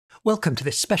Welcome to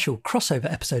this special crossover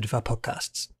episode of our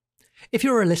podcasts. If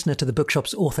you're a listener to the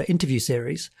Bookshop's author interview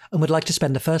series and would like to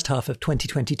spend the first half of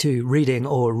 2022 reading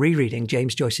or rereading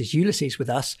James Joyce's Ulysses with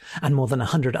us and more than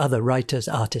 100 other writers,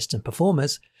 artists and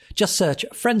performers, just search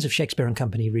Friends of Shakespeare and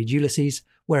Company Read Ulysses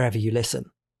wherever you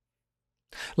listen.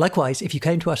 Likewise, if you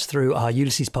came to us through our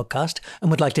Ulysses podcast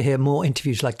and would like to hear more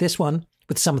interviews like this one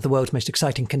with some of the world's most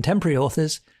exciting contemporary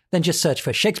authors, then just search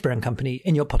for Shakespeare and Company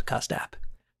in your podcast app.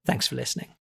 Thanks for listening.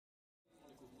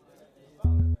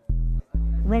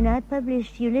 When I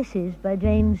published Ulysses by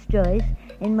James Joyce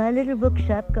in my little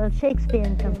bookshop called Shakespeare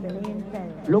and Company in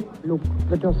Paris. Look,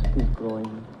 the dusk is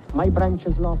growing. My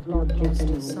branches loft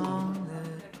gently.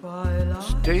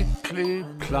 Stately,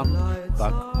 plump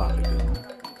Buck Mulligan.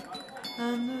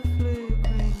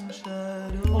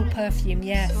 All perfume,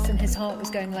 yes, and his heart was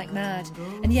going like mad.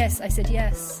 And yes, I said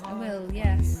yes, I will,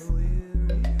 yes.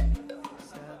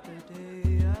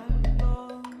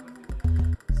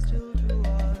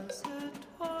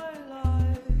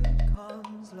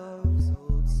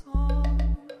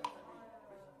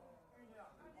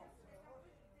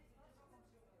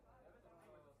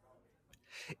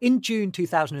 In June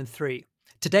 2003,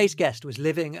 today's guest was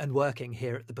living and working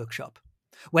here at the Bookshop,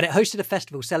 when it hosted a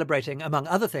festival celebrating, among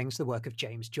other things, the work of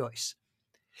James Joyce.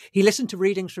 He listened to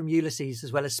readings from Ulysses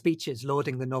as well as speeches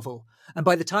lauding the novel, and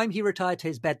by the time he retired to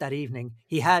his bed that evening,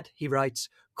 he had, he writes,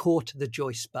 caught the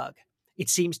Joyce bug. It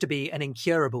seems to be an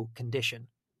incurable condition.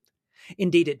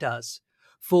 Indeed it does.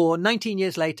 For 19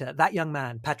 years later, that young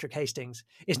man, Patrick Hastings,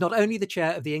 is not only the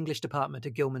chair of the English department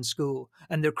at Gilman School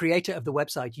and the creator of the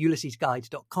website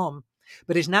ulyssesguide.com,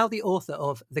 but is now the author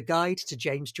of The Guide to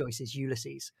James Joyce's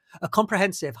Ulysses, a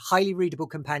comprehensive, highly readable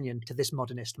companion to this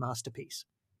modernist masterpiece.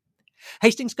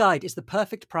 Hastings' Guide is the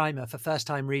perfect primer for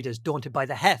first-time readers daunted by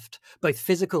the heft, both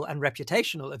physical and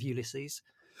reputational, of Ulysses,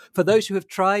 for those who have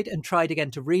tried and tried again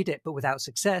to read it but without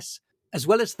success, as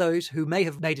well as those who may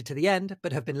have made it to the end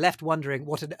but have been left wondering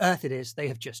what on earth it is they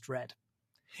have just read.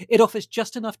 It offers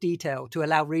just enough detail to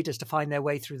allow readers to find their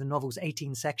way through the novel's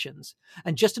 18 sections,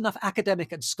 and just enough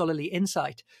academic and scholarly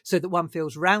insight so that one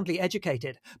feels roundly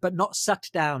educated but not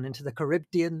sucked down into the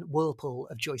Charybdian whirlpool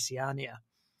of Joyceania.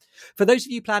 For those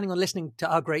of you planning on listening to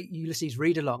our great Ulysses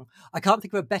read-along, I can't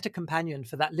think of a better companion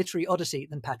for that literary odyssey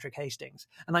than Patrick Hastings,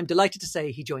 and I'm delighted to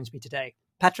say he joins me today.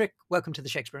 Patrick, welcome to the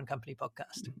Shakespeare and Company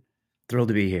podcast. Thrilled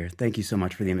to be here. Thank you so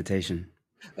much for the invitation.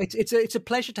 It's a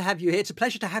pleasure to have you here. It's a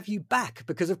pleasure to have you back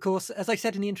because, of course, as I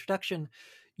said in the introduction,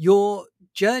 your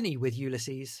journey with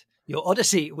Ulysses, your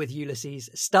odyssey with Ulysses,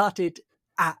 started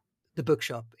at the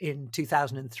Bookshop in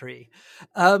 2003.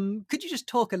 Could you just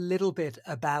talk a little bit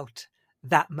about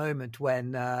that moment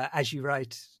when, as you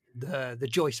write, the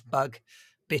Joyce bug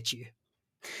bit you?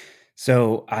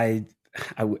 So I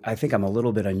think I'm a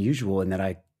little bit unusual in that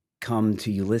I come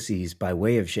to Ulysses by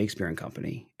way of Shakespeare and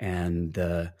Company, and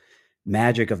the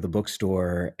magic of the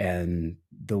bookstore and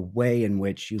the way in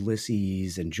which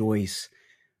Ulysses and Joyce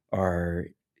are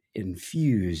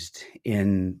infused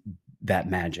in that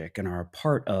magic and are a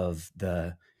part of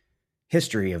the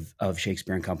history of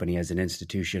Shakespeare and Company as an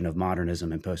institution of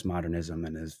modernism and postmodernism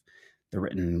and as the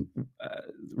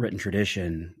written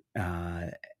tradition.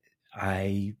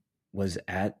 I was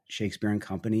at Shakespeare and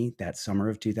Company that summer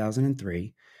of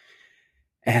 2003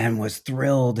 and was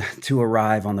thrilled to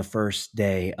arrive on the first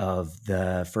day of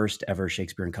the first ever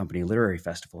Shakespeare and Company Literary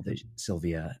Festival that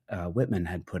Sylvia Whitman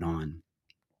had put on.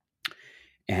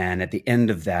 And at the end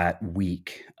of that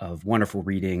week of wonderful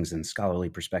readings and scholarly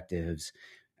perspectives,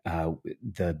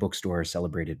 the bookstore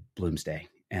celebrated Bloomsday,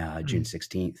 June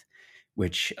 16th,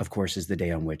 which of course is the day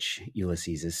on which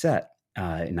Ulysses is set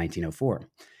in 1904.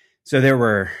 So there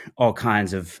were all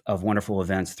kinds of wonderful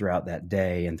events throughout that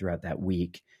day and throughout that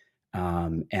week.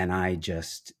 And I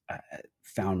just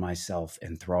found myself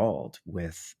enthralled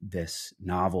with this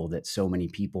novel that so many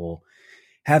people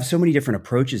have so many different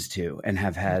approaches to and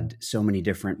have had so many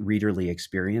different readerly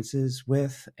experiences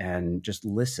with, and just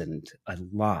listened a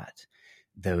lot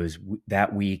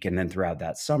that week and then throughout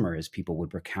that summer as people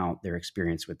would recount their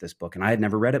experience with this book. And I had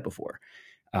never read it before.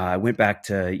 I went back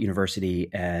to university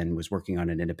and was working on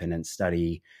an independent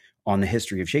study on the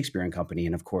history of Shakespeare and Company.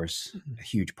 And of course, a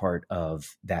huge part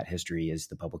of that history is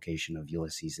the publication of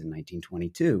Ulysses in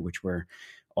 1922, which we're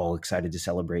all excited to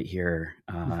celebrate here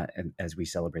as we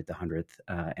celebrate the 100th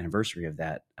anniversary of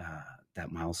that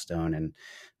milestone in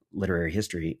literary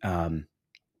history.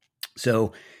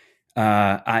 So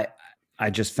I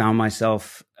just found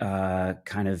myself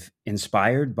kind of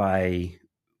inspired by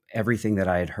everything that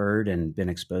I had heard and been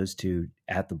exposed to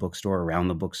at the bookstore, around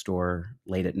the bookstore,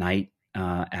 late at night,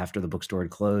 after the bookstore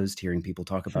had closed, hearing people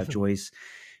talk about Joyce.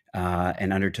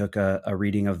 and undertook a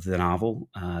reading of the novel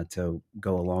to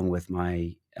go along with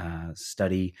my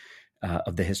study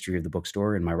of the history of the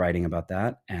bookstore and my writing about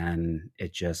that. And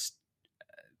it just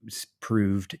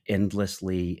proved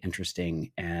endlessly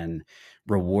interesting and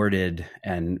rewarded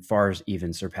and far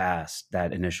even surpassed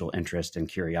that initial interest and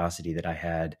curiosity that I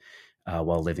had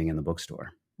while living in the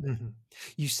bookstore. Mm-hmm.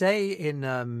 You say in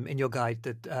your guide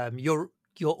that you're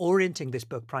orienting this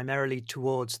book primarily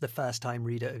towards the first-time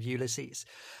reader of Ulysses.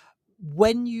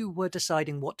 When you were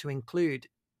deciding what to include,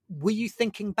 were you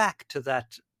thinking back to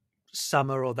that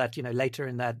summer or that, later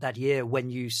in that year when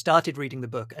you started reading the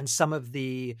book and some of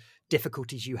the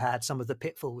difficulties you had, some of the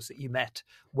pitfalls that you met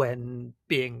when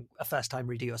being a first-time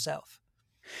reader yourself?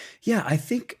 Yeah, I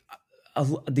think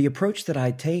the approach that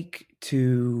I take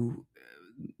to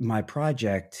my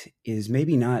project is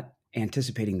maybe not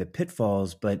anticipating the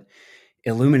pitfalls, but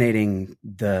illuminating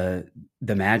the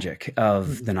magic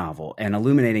of the novel and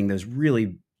illuminating those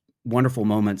really wonderful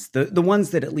moments, the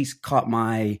ones that at least caught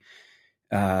my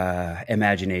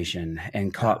imagination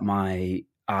and caught my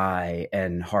eye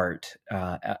and heart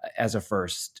as a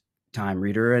first-time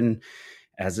reader and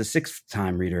as a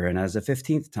sixth-time reader and as a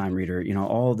 15th-time reader.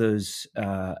 All those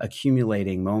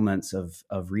accumulating moments of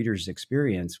readers'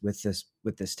 experience with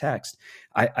this text.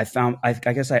 I found, I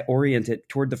guess, I orient it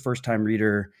toward the first-time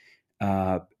reader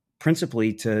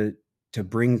principally to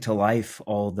bring to life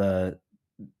all the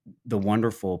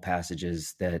wonderful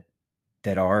passages that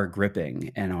are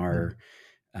gripping and are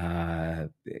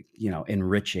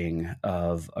enriching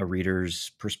of a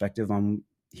reader's perspective on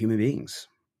human beings.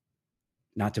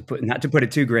 Not to put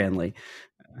it too grandly.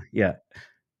 Yeah.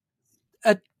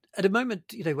 At a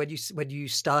moment, when you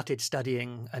started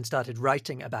studying and started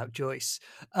writing about Joyce,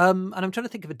 and I'm trying to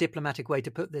think of a diplomatic way to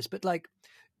put this, but like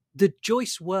the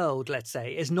Joyce world, let's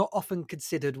say, is not often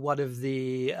considered one of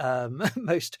the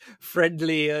most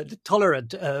friendly and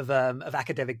tolerant of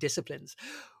academic disciplines.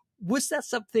 Was that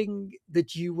something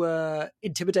that you were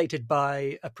intimidated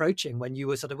by approaching when you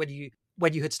were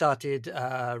when you had started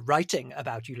writing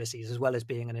about Ulysses, as well as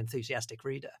being an enthusiastic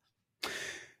reader?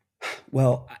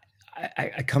 Well,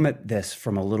 I come at this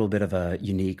from a little bit of a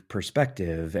unique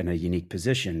perspective and a unique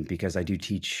position because I do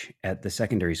teach at the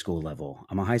secondary school level.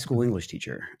 I'm a high school English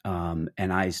teacher, and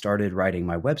I started writing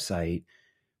my website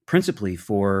principally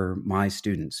for my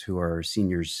students who are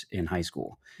seniors in high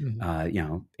school,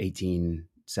 18,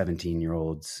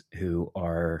 17-year-olds who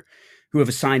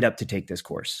have signed up to take this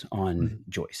course on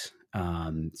Joyce.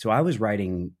 So I was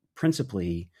writing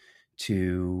principally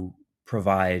to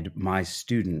provide my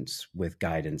students with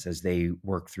guidance as they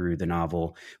work through the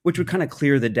novel, which would kind of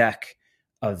clear the deck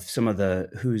of some of the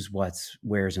who's, what's,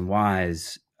 where's, and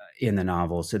why's in the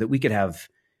novel so that we could have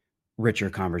richer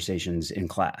conversations in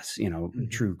class,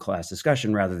 true class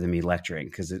discussion rather than me lecturing,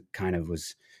 because it kind of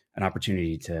was an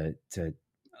opportunity to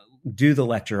do the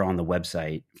lecture on the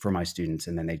website for my students,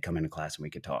 and then they'd come into class and we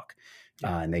could talk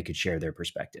and they could share their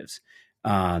perspectives.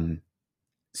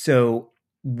 So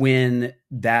when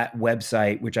that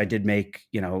website, which I did make,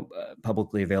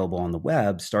 publicly available on the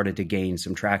web, started to gain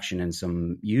some traction and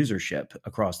some usership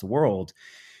across the world,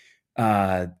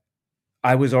 I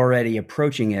was already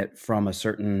approaching it from a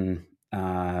certain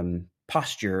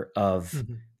posture of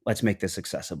let's make this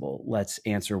accessible. Let's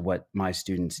answer what my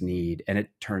students need. And it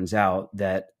turns out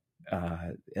that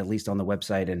at least on the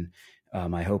website, and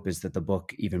my hope is that the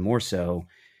book even more so,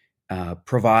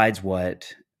 provides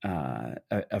what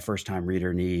a first-time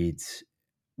reader needs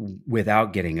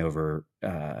without getting over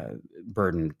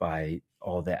burdened by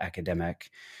all the academic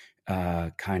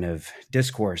kind of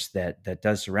discourse that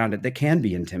does surround it that can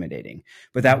be intimidating.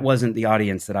 But that wasn't the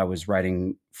audience that I was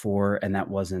writing for, and that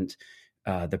wasn't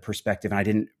the perspective. And I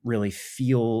didn't really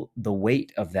feel the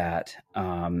weight of that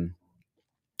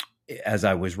as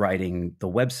I was writing the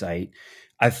website.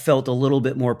 I felt a little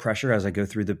bit more pressure as I go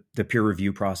through the peer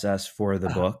review process for the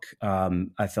book.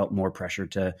 I felt more pressure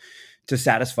to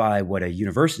satisfy what a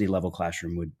university level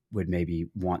classroom would maybe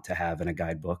want to have in a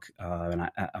guidebook. And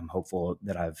I'm hopeful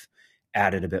that I've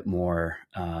added a bit more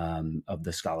of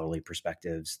the scholarly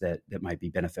perspectives that might be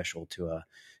beneficial to a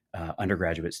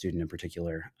undergraduate student in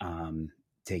particular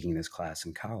taking this class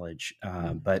in college.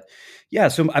 But yeah,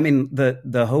 so I mean,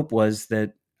 the hope was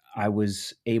that I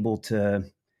was able to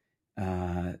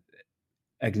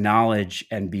acknowledge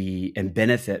and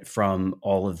benefit from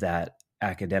all of that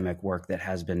academic work that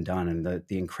has been done and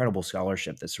the incredible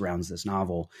scholarship that surrounds this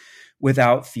novel,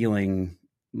 without feeling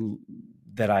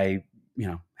that I,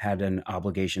 had an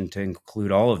obligation to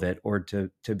include all of it or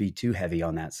to be too heavy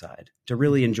on that side. To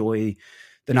really enjoy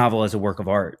the novel as a work of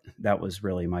art, that was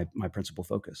really my principal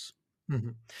focus.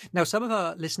 Mm-hmm. Now, some of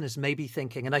our listeners may be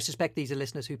thinking, and I suspect these are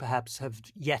listeners who perhaps have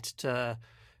yet to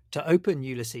open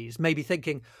Ulysses, may be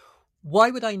thinking, why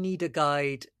would I need a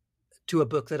guide to a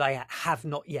book that I have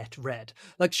not yet read?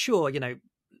 Like, sure,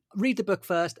 read the book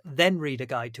first, then read a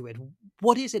guide to it.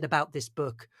 What is it about this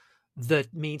book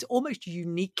that means almost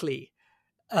uniquely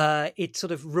it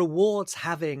sort of rewards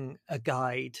having a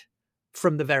guide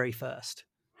from the very first?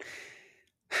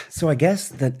 So I guess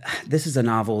that this is a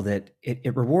novel that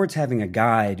it rewards having a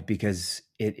guide because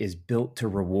it is built to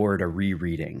reward a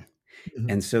rereading. Mm-hmm.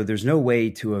 And so there's no way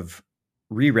to have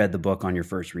reread the book on your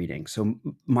first reading. So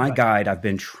my guide, I've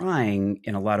been trying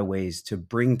in a lot of ways to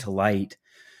bring to light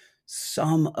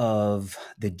some of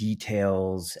the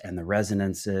details and the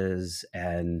resonances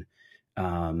and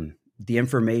the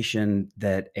information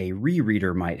that a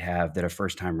rereader might have that a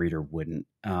first-time reader wouldn't,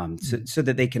 so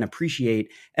that they can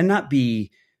appreciate and not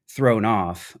be thrown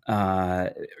off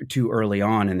too early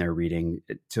on in their reading,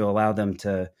 to allow them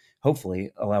to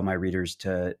hopefully allow my readers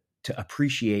to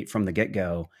appreciate from the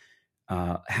get-go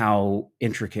how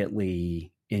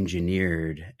intricately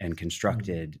engineered and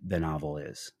constructed the novel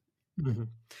is. Mm-hmm.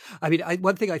 I mean,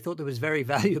 one thing I thought that was very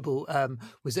valuable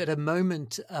was at a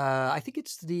moment, I think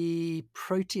it's the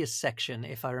Proteus section,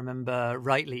 if I remember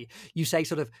rightly, you say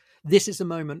sort of, this is a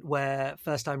moment where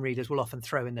first-time readers will often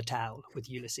throw in the towel with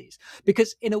Ulysses.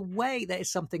 Because in a way, there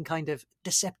is something kind of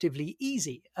deceptively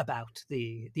easy about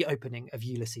the opening of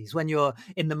Ulysses. When you're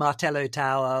in the Martello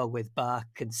Tower with Buck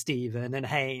and Stephen and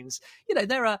Haynes,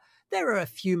 there are a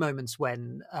few moments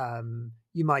when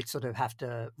you might sort of have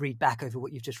to read back over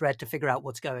what you've just read to figure out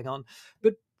what's going on.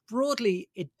 But broadly,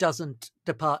 it doesn't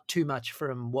depart too much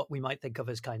from what we might think of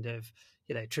as kind of,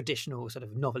 traditional sort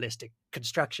of novelistic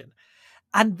construction.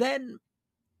 And then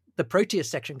the Proteus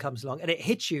section comes along and it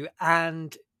hits you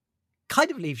and kind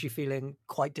of leaves you feeling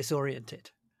quite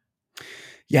disoriented.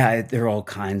 Yeah, there are all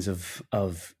kinds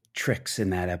of tricks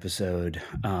in that episode.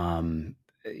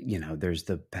 There's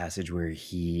the passage where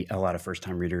a lot of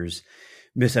first-time readers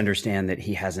misunderstand that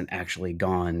he hasn't actually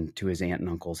gone to his aunt and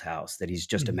uncle's house, that he's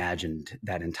just imagined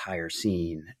that entire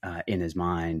scene in his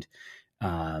mind.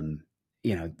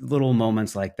 Little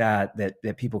moments like that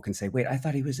people can say, wait, I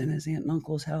thought he was in his aunt and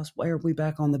uncle's house. Why are we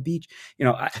back on the beach?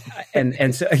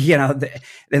 And so,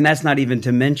 and that's not even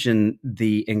to mention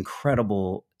the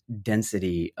incredible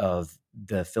density of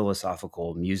the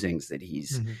philosophical musings that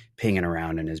he's pinging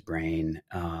around in his brain,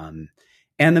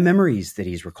 and the memories that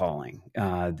he's recalling,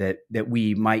 that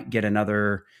we might get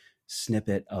another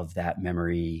snippet of that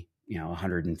memory,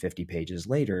 150 pages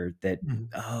later, that,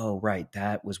 oh, right,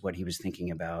 that was what he was thinking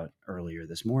about earlier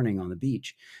this morning on the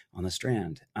beach, on the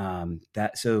Strand.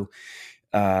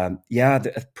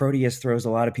 Proteus throws a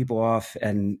lot of people off,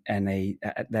 and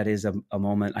that is a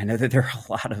moment. I know that there are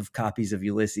a lot of copies of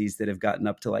Ulysses that have gotten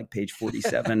up to like page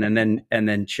 47 and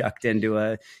then chucked into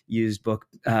a used book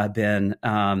bin.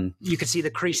 You can see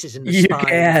the creases in the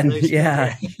spine.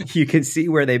 You can see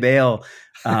where they bail.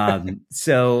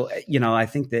 So I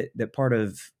think that part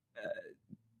of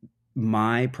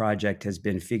my project has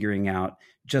been figuring out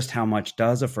just how much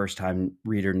does a first-time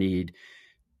reader need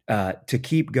to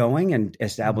keep going and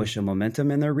establish a momentum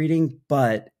in their reading,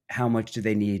 but how much do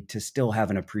they need to still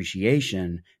have an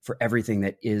appreciation for everything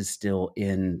that is still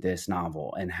in this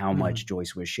novel and how much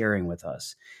Joyce was sharing with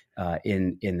us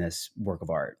in this work of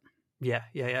art.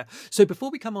 Yeah. So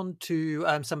before we come on to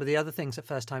some of the other things that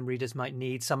first-time readers might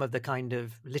need, some of the kind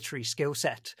of literary skill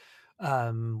set,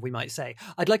 we might say,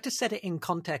 I'd like to set it in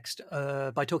context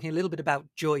by talking a little bit about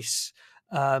Joyce,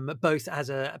 both as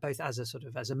a sort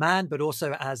of as a man, but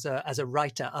also as a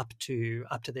writer up to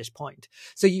this point.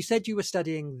 So you said you were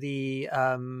studying the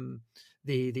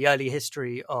early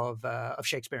history of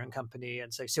Shakespeare and Company,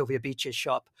 and so Sylvia Beach's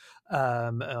shop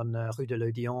on Rue de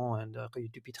l'Odéon and Rue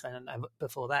du Pitren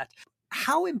before that.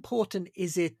 How important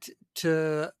is it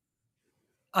to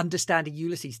understanding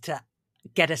Ulysses to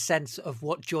get a sense of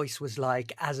what Joyce was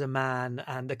like as a man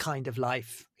and the kind of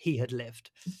life he had lived?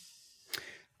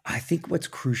 I think what's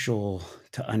crucial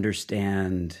to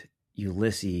understand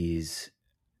Ulysses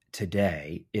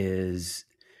today is,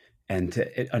 and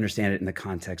to understand it in the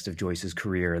context of Joyce's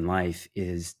career and life,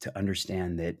 is to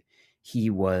understand that he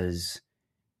was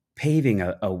paving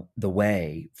the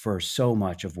way for so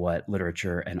much of what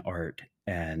literature and art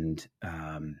and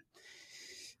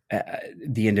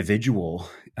the individual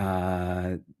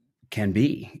can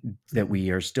be, that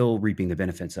we are still reaping the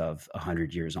benefits of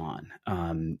 100 years on.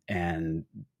 And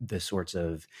the sorts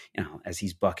of, as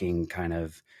he's bucking kind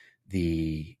of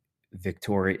the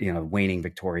waning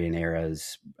Victorian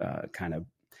era's kind of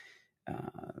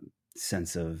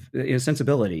sense of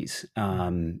sensibilities.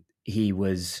 He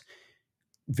was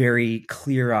very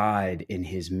clear-eyed in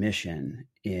his mission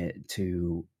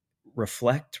to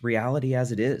reflect reality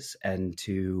as it is, and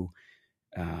to,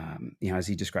 as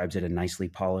he describes it, a nicely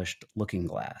polished looking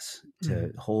glass,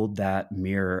 to hold that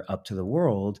mirror up to the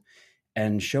world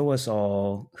and show us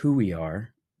all who we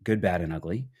are, good, bad, and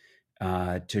ugly,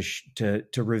 to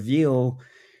reveal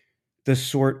the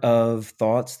sort of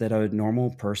thoughts that a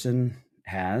normal person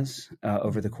has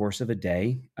over the course of a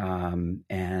day,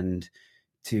 and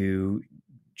to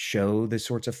show the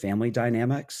sorts of family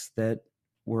dynamics that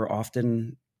were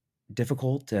often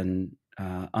difficult and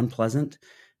unpleasant.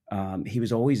 He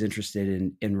was always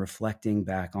interested in reflecting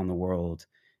back on the world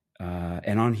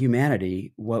and on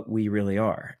humanity, what we really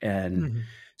are. And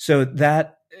so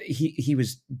that he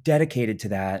was dedicated to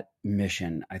that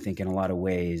mission, I think, in a lot of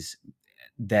ways,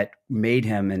 that made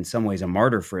him in some ways a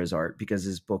martyr for his art, because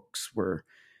his books were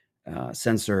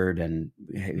censored, and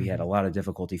he had a lot of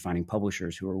difficulty finding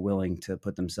publishers who were willing to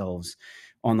put themselves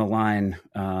on the line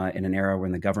in an era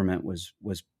when the government was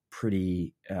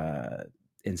pretty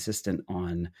insistent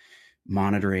on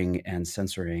monitoring and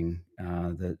censoring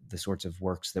the sorts of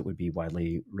works that would be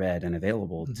widely read and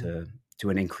available to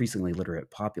an increasingly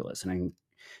literate populace, and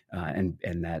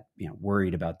that,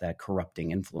 worried about that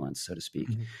corrupting influence, so to speak.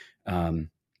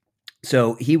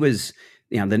 So he was,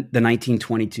 the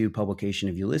 1922 publication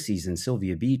of Ulysses, and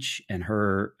Sylvia Beach and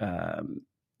her,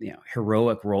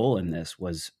 heroic role in this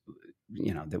was,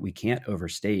 that we can't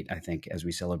overstate, I think, as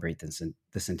we celebrate the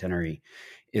centenary,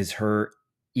 is her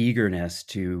eagerness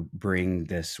to bring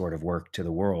this sort of work to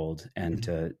the world, and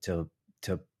to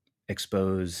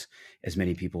expose as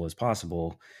many people as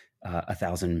possible,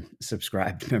 1,000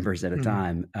 subscribed members at a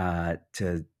time,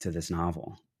 to this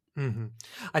novel.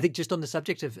 I think, just on the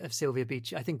subject of Sylvia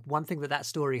Beach, I think one thing that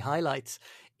story highlights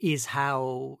is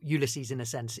how Ulysses, in a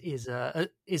sense, is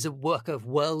a work of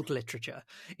world literature,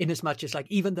 in as much as, like,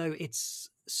 even though it's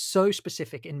so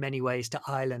specific in many ways to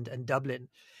Ireland and Dublin,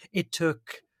 it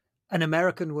took an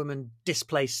American woman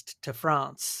displaced to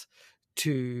France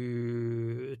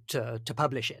to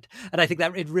publish it. And I think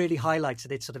that it really highlights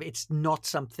that it's not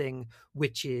something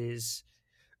which is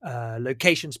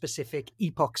location specific,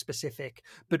 epoch specific,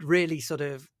 but really sort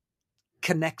of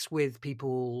connects with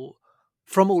people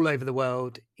from all over the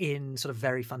world in sort of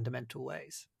very fundamental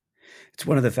ways. It's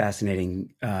one of the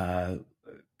fascinating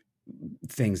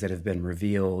things that have been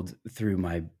revealed through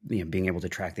my, being able to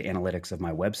track the analytics of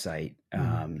my website,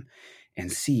 and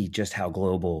see just how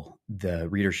global the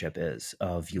readership is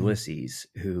of Ulysses,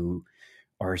 who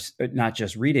are not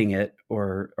just reading it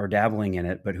or dabbling in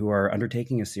it, but who are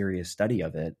undertaking a serious study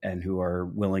of it, and who are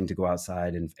willing to go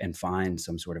outside and find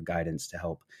some sort of guidance to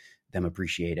help them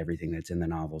appreciate everything that's in the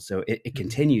novel. So it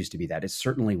continues to be that. It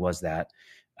certainly was that.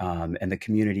 And the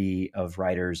community of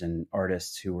writers and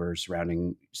artists who were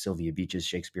surrounding Sylvia Beach's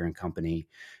Shakespeare and Company,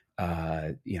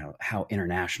 how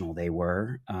international they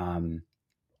were.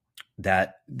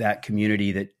 That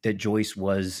community that Joyce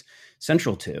was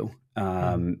central to,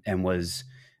 and was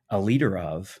a leader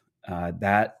of,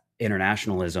 that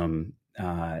internationalism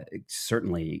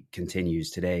certainly continues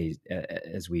today,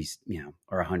 as we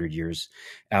are 100 years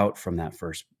out from that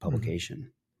first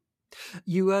publication.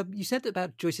 You said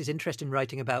about Joyce's interest in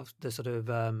writing about the sort of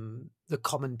the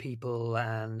common people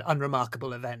and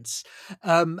unremarkable events,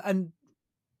 and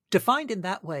defined in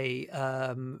that way,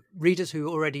 readers who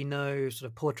already know sort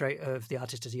of Portrait of the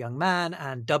Artist as a Young Man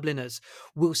and Dubliners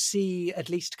will see at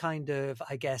least kind of,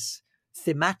 I guess,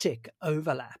 thematic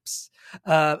overlaps.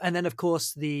 And then, of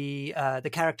course, the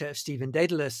character of Stephen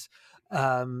Dedalus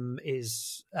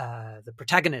is the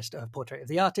protagonist of Portrait of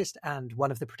the Artist and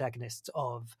one of the protagonists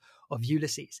of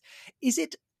Ulysses. Is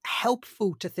it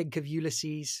helpful to think of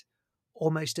Ulysses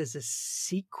almost as a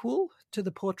sequel to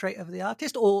the Portrait of the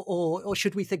Artist, or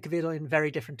should we think of it in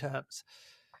very different terms?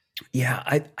 Yeah,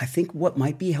 I think what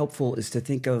might be helpful is to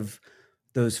think of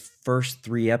those first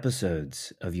 3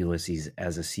 episodes of Ulysses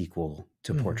as a sequel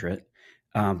to Portrait,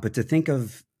 but to think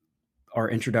of our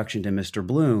introduction to Mr.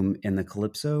 Bloom in the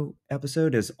Calypso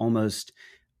episode as almost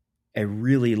a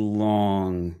really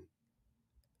long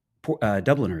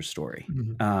Dubliner's story.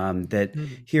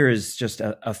 Here is just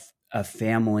a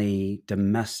family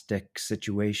domestic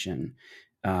situation,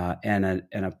 and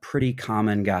a pretty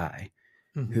common guy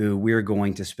who we're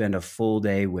going to spend a full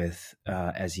day with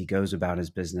as he goes about his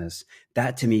business.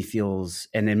 That to me feels,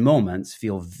 and in moments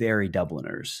feel, very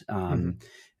Dubliners. And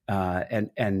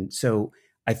so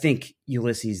I think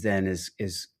Ulysses then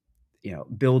is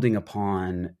building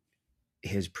upon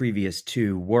his previous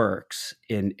 2 works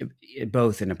in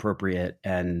both an appropriate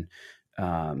and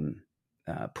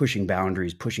pushing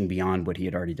boundaries, pushing beyond what he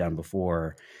had already done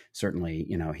before. Certainly,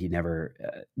 he never,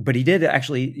 but he did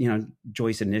actually,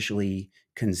 Joyce initially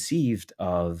conceived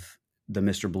of the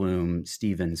Mr. Bloom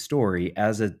Stephen story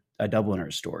as a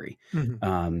Dubliner story,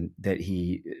 that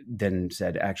he then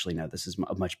said, actually, no, this is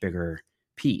a much bigger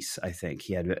piece. I think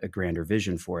he had a grander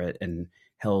vision for it and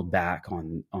held back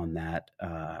on that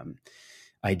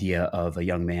idea of a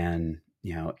young man,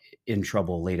 in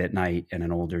trouble late at night and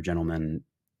an older gentleman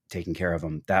taking care of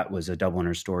him. That was a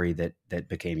Dubliner story that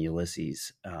became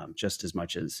Ulysses, just as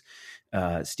much as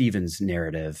Stephen's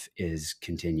narrative is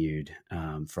continued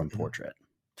from Portrait.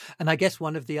 And I guess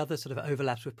one of the other sort of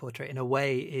overlaps with Portrait in a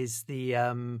way is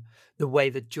the way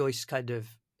that Joyce kind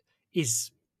of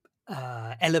is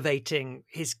elevating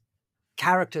his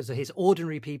characters or his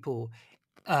ordinary people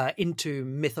into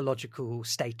mythological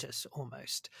status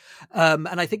almost. And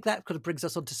I think that kind of brings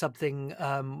us on to something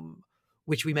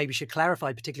which we maybe should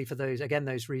clarify, particularly for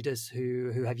those readers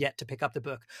who have yet to pick up the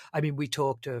book. I mean, we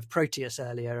talked of Proteus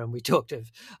earlier, and we talked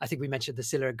of, I think we mentioned the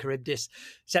Scylla and Charybdis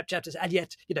chapters, and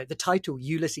yet, the title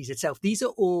Ulysses itself, these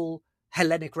are all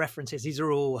Hellenic references. These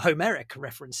are all Homeric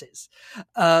references.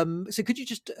 So could you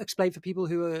just explain for people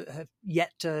who have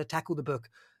yet to tackle the book,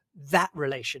 that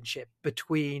relationship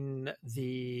between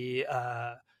the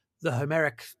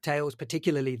Homeric tales,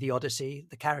 particularly the Odyssey,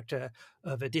 the character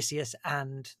of Odysseus,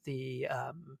 and the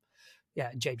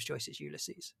James Joyce's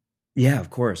Ulysses? Yeah, of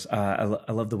course. I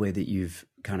love the way that you've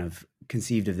kind of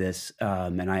conceived of this,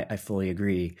 and I fully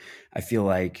agree. I feel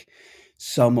like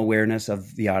some awareness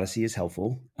of the Odyssey is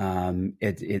helpful.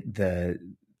 The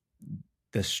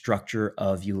structure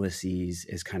of Ulysses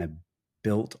is kind of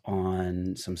built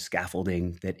on some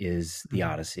scaffolding that is the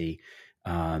Odyssey,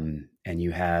 and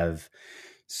you have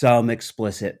some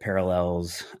explicit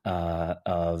parallels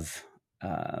of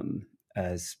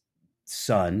as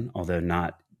son, although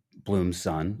not Bloom's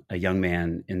son, a young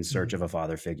man in search of a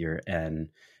father figure, and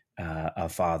a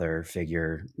father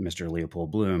figure, Mr.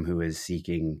 Leopold Bloom, who is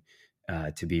seeking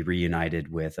to be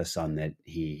reunited with a son that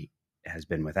he has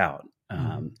been without.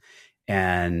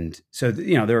 And so,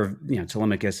 there are,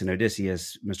 Telemachus and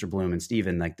Odysseus, Mr. Bloom and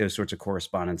Stephen, like those sorts of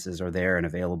correspondences are there and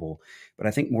available. But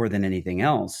I think more than anything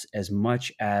else, as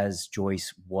much as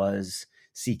Joyce was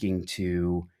seeking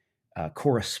to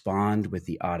correspond with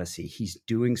the Odyssey, he's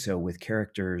doing so with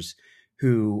characters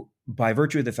who, by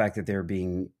virtue of the fact that they're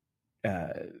being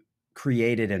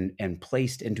created and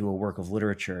placed into a work of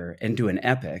literature, into an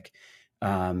epic,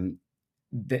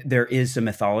 there is some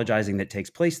mythologizing that takes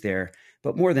place there.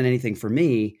 But more than anything for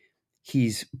me,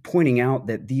 he's pointing out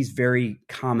that these very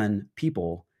common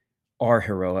people are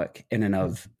heroic in and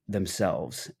of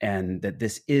themselves, and that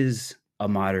this is a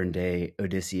modern day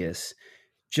Odysseus,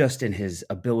 just in his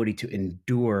ability to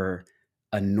endure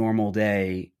a normal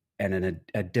day and in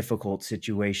a difficult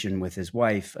situation with his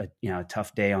wife, a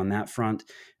tough day on that front.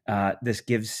 This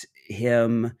gives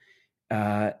him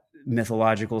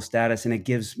mythological status, and it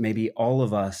gives maybe all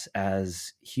of us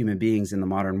as human beings in the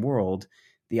modern world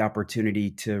the opportunity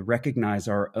to recognize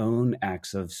our own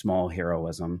acts of small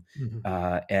heroism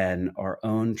and our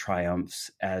own triumphs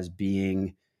as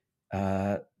being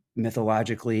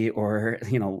mythologically or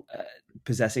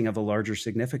possessing of a larger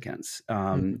significance.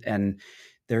 And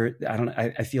there,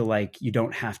 I feel like you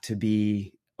don't have to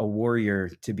be a warrior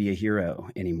to be a hero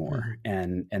anymore,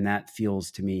 and that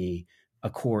feels to me a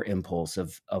core impulse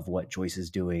of what Joyce is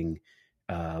doing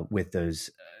with those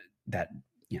that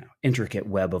intricate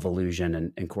web of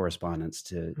allusion and correspondence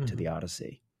to the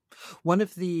Odyssey. One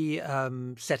of the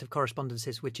set of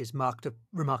correspondences which is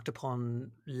remarked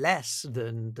upon less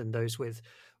than those with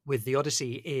the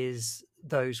Odyssey is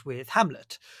those with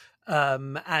Hamlet.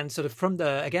 And sort of from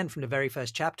the very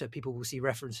first chapter, people will see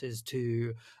references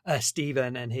to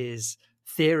Stephen and his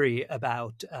theory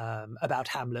about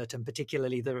Hamlet, and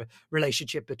particularly the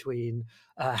relationship between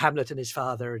Hamlet and his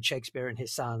father, and Shakespeare and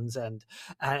his sons, and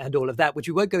all of that, which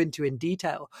we won't go into in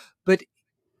detail. But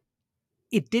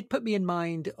it did put me in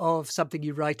mind of something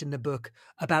you write in the book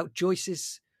about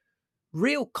Joyce's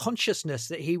real consciousness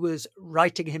that he was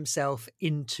writing himself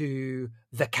into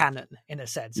the canon, in a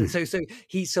sense. And so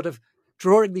he's sort of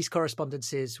drawing these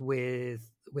correspondences with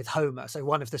Homer, so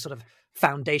one of the sort of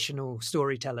foundational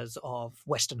storytellers of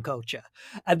Western culture,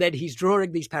 and then he's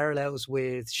drawing these parallels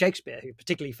with Shakespeare, who,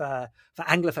 particularly for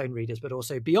Anglophone readers, but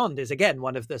also beyond, is again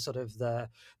one of the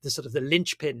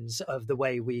linchpins of the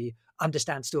way we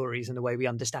understand stories and the way we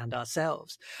understand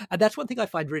ourselves. And that's one thing I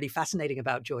find really fascinating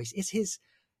about Joyce, is his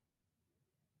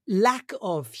lack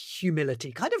of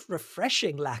humility, kind of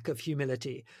refreshing lack of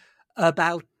humility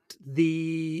about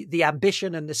the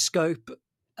ambition and the scope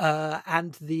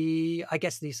and the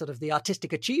sort of the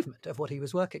artistic achievement of what he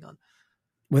was working on.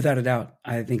 Without a doubt.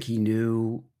 I think he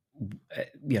knew,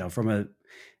 from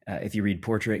if you read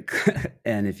Portrait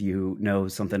and if you know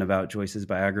something about Joyce's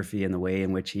biography and the way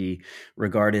in which he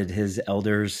regarded his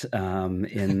elders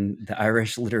in the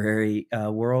Irish literary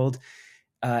world,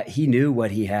 he knew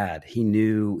what he had. He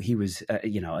knew he was,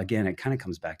 again, it kind of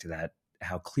comes back to that,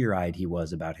 how clear-eyed he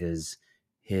was about his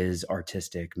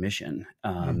artistic mission.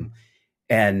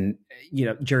 And,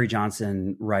 Jerry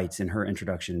Johnson writes in her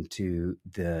introduction to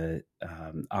the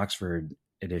Oxford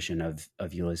edition of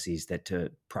Ulysses that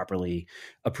to properly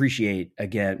appreciate,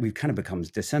 again, we've kind of become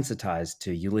desensitized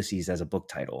to Ulysses as a book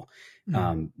title.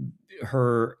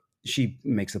 She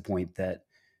makes the point that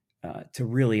to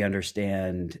really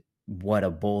understand what a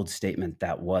bold statement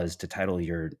that was to title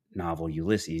your novel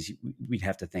Ulysses, we'd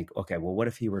have to think, okay, well, what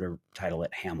if he were to title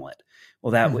it Hamlet?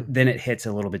 Well, then it hits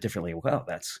a little bit differently. Well,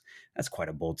 that's quite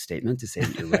a bold statement to say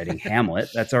that you're writing Hamlet.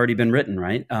 That's already been written,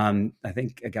 right? I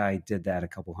think a guy did that a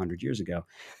couple hundred years ago.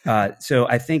 So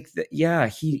I think that,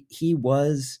 he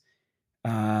was,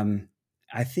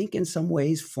 I think in some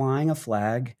ways flying a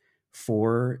flag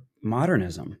for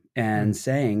modernism and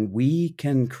saying we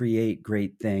can create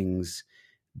great things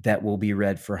that will be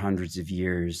read for hundreds of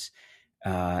years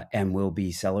and will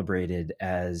be celebrated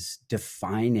as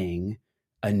defining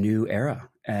a new era.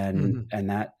 And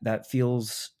that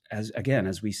feels, as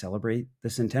we celebrate the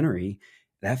centenary,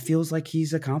 that feels like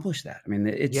he's accomplished that. I mean,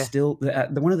 it's still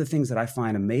one of the things that I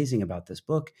find amazing about this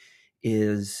book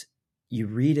is you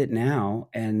read it now,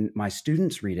 and my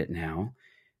students read it now,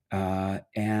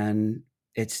 and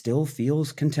it still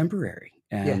feels contemporary.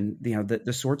 And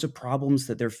the sorts of problems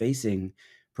that they're facing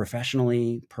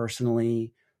professionally,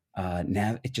 personally,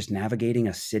 just navigating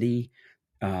a city,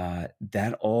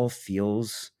 that all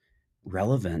feels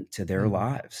relevant to their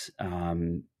lives.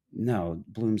 No,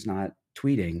 Bloom's not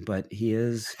tweeting, but he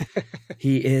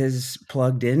is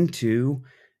plugged into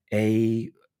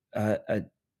a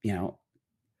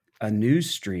news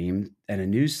stream and a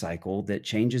news cycle that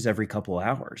changes every couple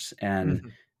hours.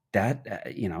 And that,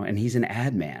 and he's an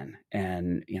ad man,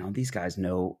 and, these guys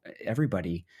know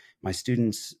everybody. My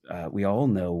students, we all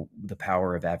know the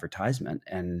power of advertisement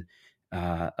and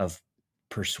of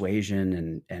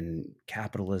persuasion and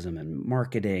capitalism and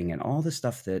marketing and all the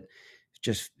stuff that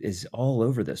just is all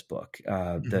over this book.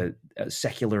 The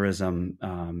secularism,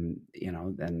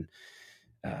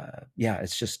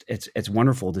 it's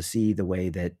wonderful to see the way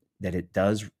that it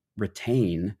does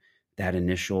retain that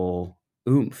initial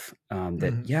oomph.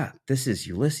 This is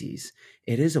Ulysses.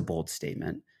 It is a bold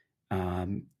statement.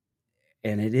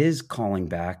 And it is calling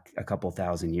back a couple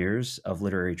thousand years of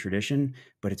literary tradition,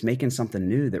 but it's making something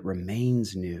new that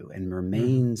remains new and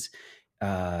remains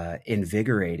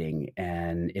invigorating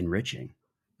and enriching.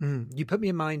 You put me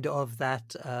in mind of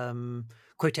that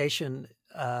quotation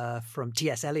from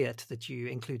T.S. Eliot that you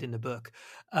include in the book,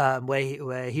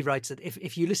 where he writes that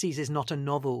if Ulysses is not a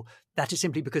novel, that is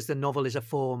simply because the novel is a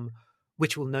form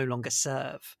which will no longer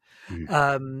serve.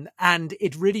 And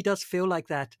it really does feel like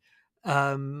that.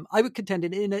 I would contend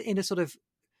in a sort of,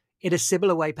 in a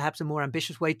similar way, perhaps a more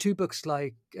ambitious way, to books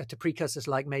like, to precursors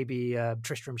like maybe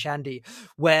Tristram Shandy,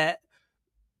 where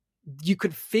you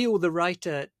could feel the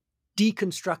writer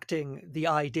deconstructing the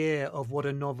idea of what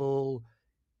a novel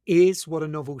is, what a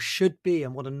novel should be,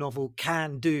 and what a novel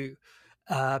can do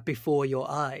before your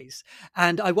eyes.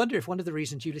 And I wonder if one of the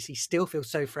reasons Ulysses still feels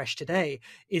so fresh today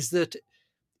is that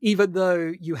even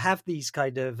though you have these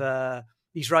kind of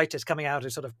these writers coming out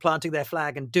and sort of planting their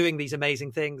flag and doing these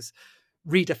amazing things,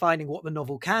 redefining what the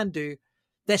novel can do,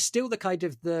 there's still the kind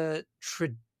of the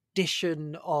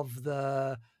tradition of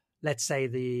the, let's say,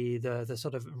 the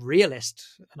sort of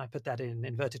realist, and I put that in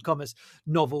inverted commas,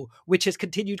 novel, which has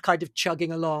continued kind of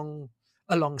chugging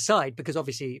alongside, because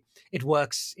obviously it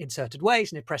works in certain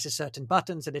ways and it presses certain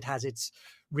buttons and it has its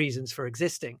reasons for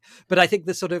existing. But I think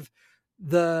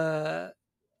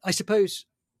I suppose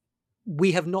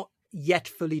we have not yet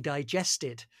fully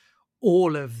digested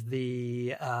all of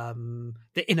the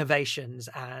innovations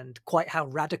and quite how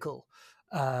radical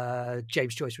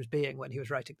James Joyce was being when he was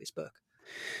writing this book.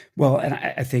 Well, and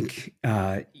I think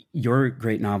your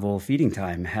great novel, Feeding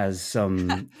Time, has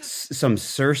some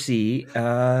Circe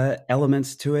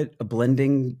elements to it, a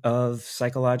blending of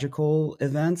psychological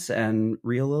events and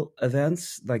real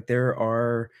events. Like there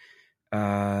are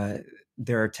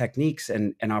techniques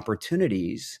and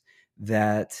opportunities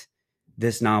that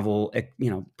this novel,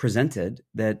 presented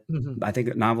that I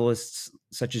think novelists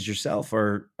such as yourself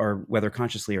are whether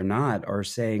consciously or not, are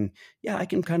saying, yeah, I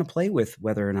can kind of play with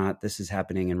whether or not this is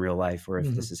happening in real life or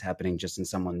if this is happening just in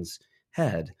someone's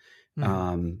head.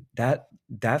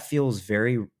 That feels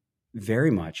very,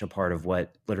 very much a part of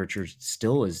what literature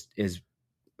still is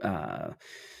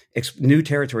new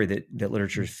territory that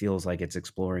literature feels like it's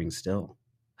exploring still.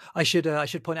 I should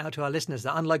point out to our listeners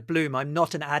that unlike Bloom, I'm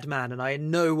not an ad man, and I in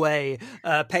no way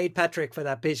paid Patrick for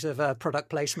that piece of product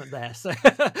placement there. So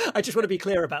I just want to be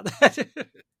clear about that.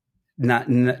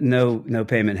 No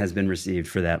payment has been received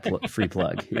for that free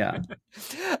plug. Yeah.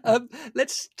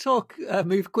 Let's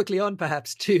move quickly on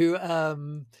perhaps to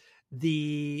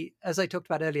as I talked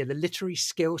about earlier, the literary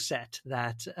skill set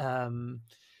that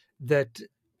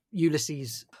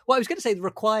Ulysses, well, I was going to say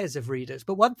requires of readers,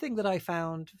 but one thing that I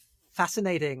found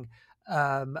fascinating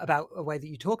about a way that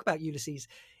you talk about Ulysses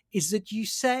is that you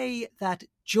say that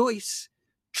Joyce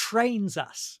trains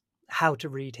us how to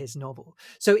read his novel.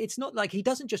 So it's not like he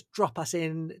doesn't just drop us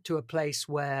into a place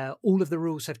where all of the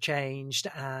rules have changed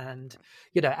and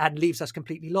leaves us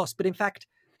completely lost. But in fact,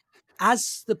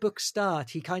 as the books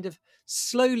start, he kind of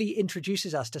slowly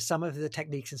introduces us to some of the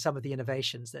techniques and some of the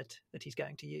innovations that he's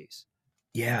going to use.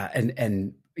 Yeah.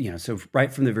 And so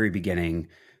right from the very beginning,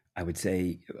 I would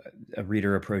say a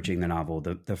reader approaching the novel,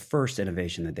 the first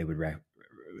innovation that they would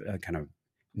kind of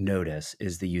notice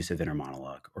is the use of inner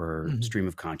monologue or stream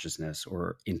of consciousness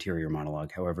or interior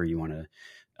monologue, however you want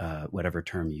to, whatever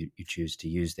term you choose to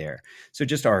use there. So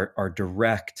just our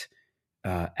direct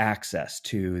access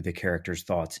to the character's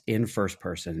thoughts in first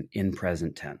person, in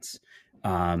present tense.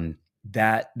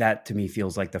 That to me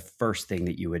feels like the first thing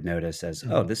that you would notice as,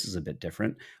 oh, this is a bit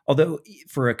different. Although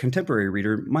for a contemporary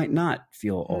reader might not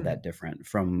feel all that different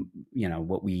from,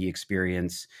 what we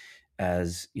experience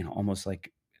as, almost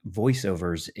like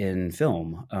voiceovers in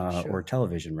film or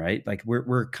television, right? Like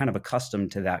we're kind of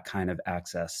accustomed to that kind of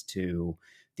access to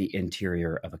the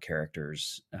interior of a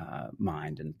character's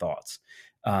mind and thoughts.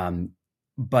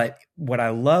 But what I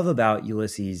love about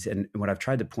Ulysses and what I've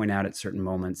tried to point out at certain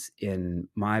moments in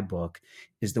my book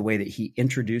is the way that he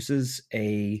introduces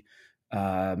a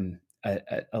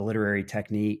literary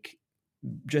technique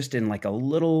just in like a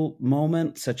little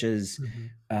moment, such as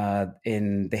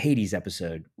in the Hades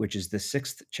episode, which is the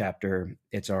 6th chapter.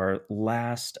 It's our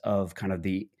last of kind of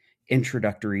the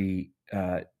introductory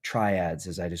triads,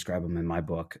 as I describe them in my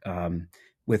book,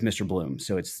 with Mr. Bloom.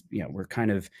 So it's, we're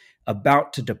kind of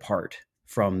about to depart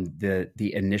from the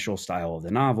initial style of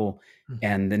the novel,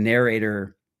 and the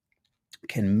narrator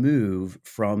can move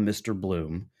from Mr.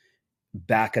 Bloom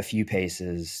back a few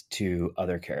paces to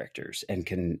other characters and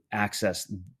can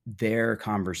access their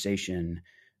conversation,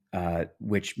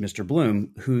 which Mr.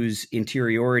 Bloom, whose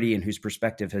interiority and whose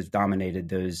perspective has dominated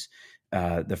those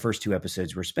the first 2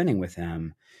 episodes we're spending with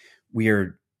him, we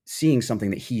are seeing something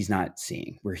that he's not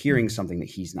seeing. We're hearing something that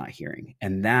he's not hearing.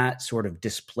 And that sort of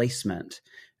displacement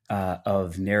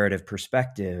of narrative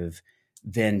perspective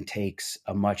then takes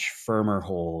a much firmer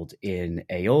hold in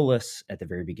Aeolus at the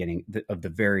very beginning of the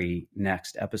very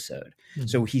next episode.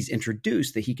 So he's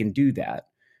introduced that he can do that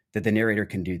the narrator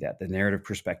can do that. The narrative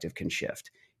perspective can shift.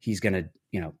 He's going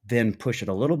to, then push it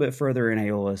a little bit further in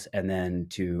Aeolus and then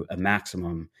to a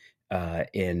maximum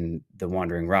in the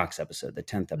Wandering Rocks episode, the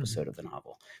 10th episode of the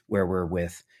novel, where we're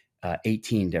with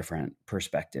 18 different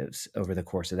perspectives over the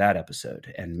course of that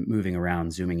episode and moving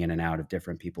around, zooming in and out of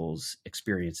different people's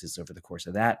experiences over the course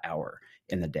of that hour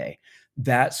in the day.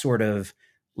 That sort of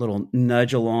little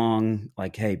nudge along,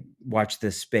 like, hey, watch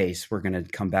this space. We're going to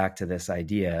come back to this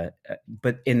idea.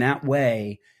 But in that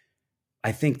way,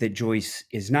 I think that Joyce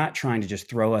is not trying to just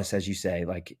throw us, as you say,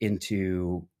 like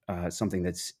into something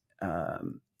that's,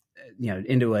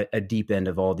 into a deep end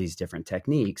of all these different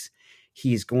techniques.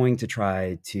 He's going to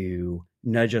try to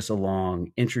nudge us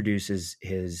along, introduce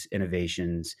his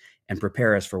innovations, and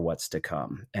prepare us for what's to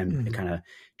come, and kind of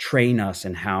train us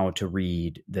in how to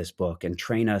read this book and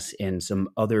train us in some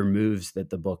other moves that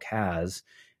the book has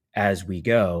as we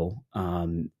go,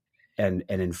 and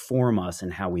inform us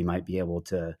in how we might be able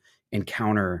to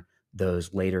encounter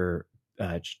those later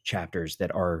chapters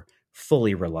that are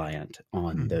fully reliant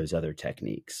on those other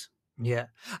techniques. Yeah.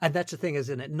 And that's the thing,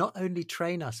 isn't it? Not only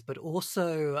train us, but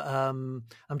also, I'm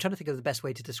trying to think of the best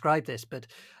way to describe this, but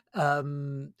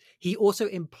he also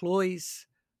employs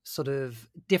sort of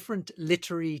different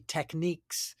literary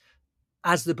techniques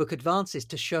as the book advances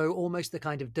to show almost the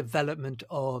kind of development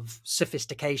of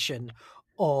sophistication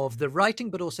of the writing,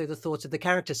 but also the thoughts of the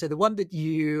character. So the one that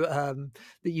you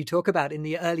talk about in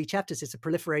the early chapters is a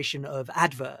proliferation of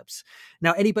adverbs.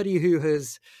 Now, anybody who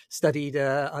has studied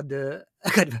under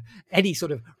kind of any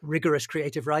sort of rigorous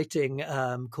creative writing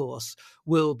course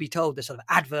will be told that sort of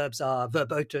adverbs are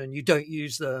verboten, you don't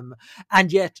use them.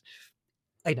 And yet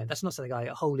I know that's not something I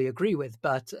wholly agree with,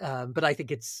 but I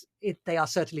think they are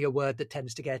certainly a word that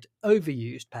tends to get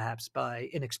overused, perhaps by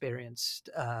inexperienced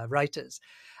writers.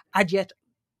 And yet,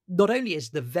 not only is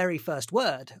the very first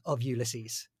word of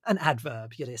Ulysses an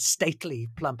adverb, stately,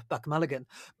 plump Buck Mulligan,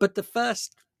 but the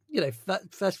first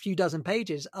few dozen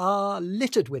pages are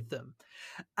littered with them.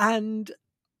 And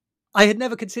I had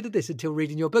never considered this until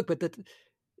reading your book, but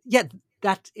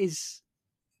that is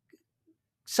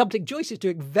something Joyce is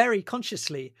doing very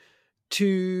consciously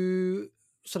to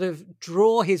sort of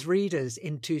draw his readers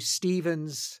into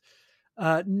Stephen's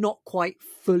not quite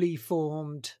fully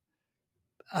formed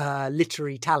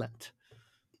literary talent.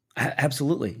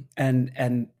 Absolutely.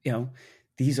 And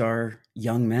these are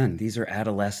young men. These are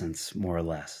adolescents, more or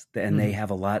less, and they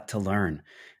have a lot to learn.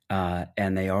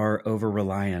 And they are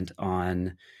over-reliant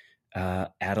on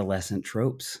adolescent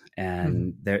tropes,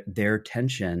 and their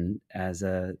tension as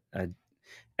a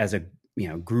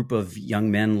group of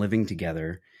young men living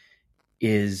together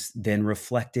is then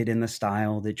reflected in the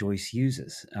style that Joyce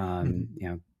uses.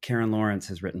 Karen Lawrence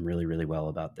has written really, really well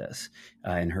about this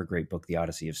in her great book, The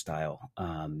Odyssey of Style.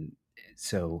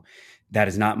 So that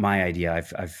is not my idea.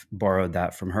 I've borrowed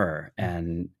that from her.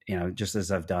 And, just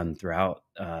as I've done throughout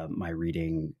my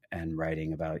reading and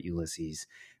writing about Ulysses,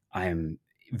 I am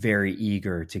very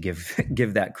eager to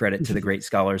give that credit to the great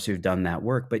scholars who've done that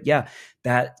work. But yeah,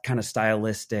 that kind of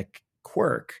stylistic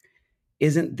quirk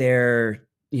isn't there.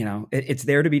 It's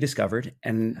there to be discovered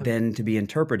and then to be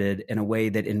interpreted in a way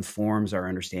that informs our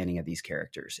understanding of these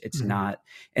characters. It's not,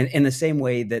 and in the same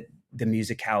way that the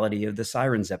musicality of the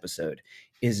Sirens episode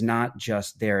is not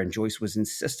just there. And Joyce was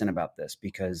insistent about this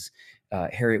because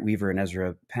Harriet Weaver and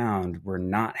Ezra Pound were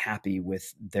not happy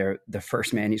with the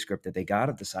first manuscript that they got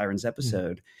of the Sirens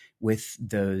episode with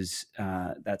those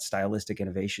that stylistic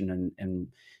innovation and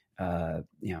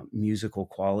musical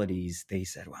qualities. They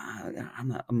said, "Wow,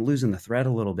 I'm losing the thread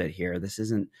a little bit here. This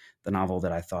isn't the novel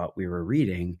that I thought we were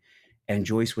reading." And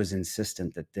Joyce was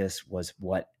insistent that this was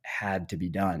what had to be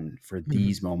done for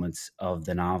these moments of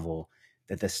the novel,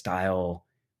 that the style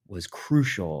was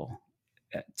crucial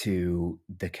to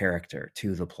the character,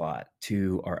 to the plot,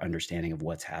 to our understanding of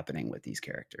what's happening with these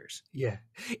characters. Yeah.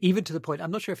 Even to the point,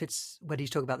 I'm not sure if it's when he's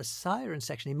talking about the Siren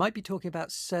section, he might be talking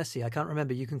about Circe. I can't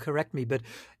remember. You can correct me, but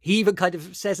he even kind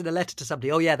of says in a letter to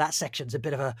somebody, "Oh yeah, that section's a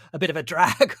bit of a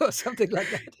drag," or something like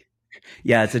that.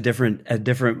 Yeah, it's a different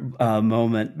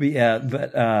moment. Yeah,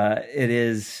 but it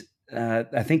is.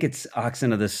 I think it's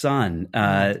Oxen of the Sun.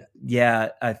 Yeah,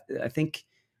 I think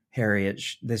Harriet.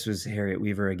 This was Harriet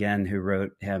Weaver again who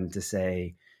wrote him to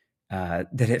say that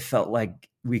it felt like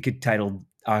we could title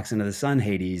Oxen of the Sun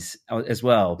Hades as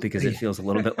well, because it feels a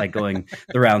little bit like going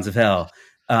the rounds of hell.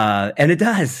 And it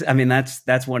does. I mean,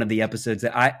 that's one of the episodes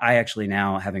that I actually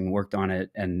now, having worked on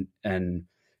it and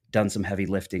done some heavy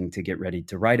lifting to get ready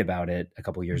to write about it a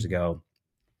couple years ago,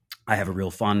 I have a real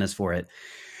fondness for it.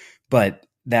 But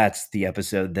that's the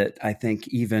episode that I think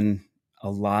even a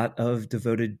lot of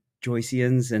devoted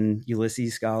Joyceans and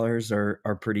Ulysses scholars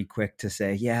are pretty quick to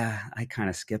say, yeah, I kind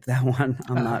of skipped that one.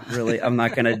 I'm not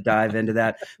going to dive into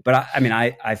that. But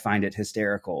I find it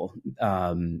hysterical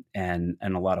and a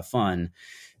lot of fun.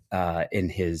 That's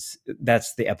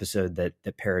the episode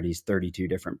that parodies 32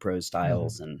 different prose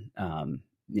styles, and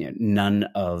none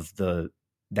of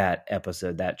that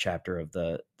episode, that chapter of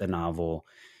the novel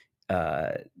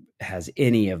has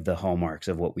any of the hallmarks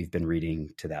of what we've been reading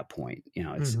to that point.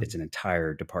 It's an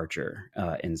entire departure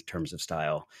in terms of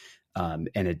style, and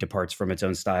it departs from its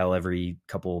own style every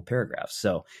couple of paragraphs.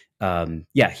 So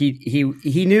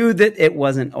he knew that it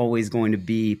wasn't always going to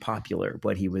be popular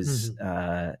what he was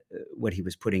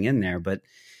putting in there, but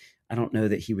I don't know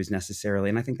that he was necessarily,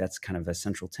 and I think that's kind of a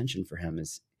central tension for him,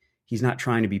 is he's not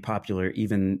trying to be popular,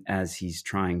 even as he's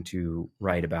trying to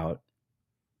write about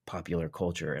popular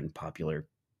culture and popular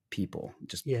people,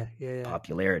 just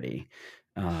popularity.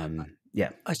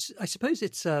 I suppose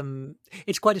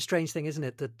it's quite a strange thing, isn't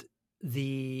it, that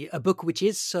a book which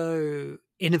is so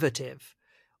innovative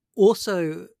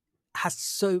also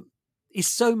is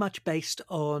so much based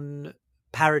on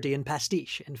parody and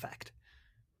pastiche, in fact.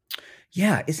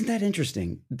 Yeah, isn't that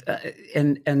interesting?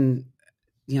 And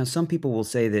some people will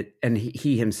say that, and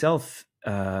he himself,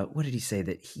 what did he say,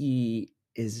 that he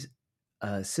is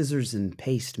a scissors and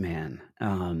paste man.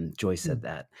 Joyce said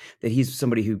that he's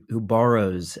somebody who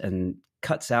borrows and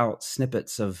cuts out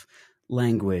snippets of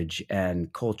language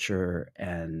and culture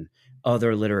and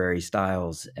other literary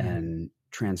styles and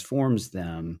transforms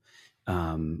them,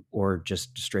 or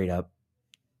just straight up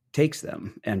takes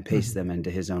them and pastes them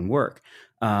into his own work.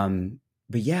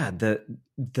 But yeah,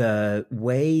 the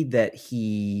way that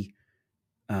he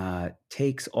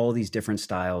takes all these different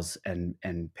styles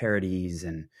and parodies,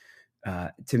 and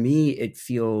to me, it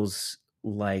feels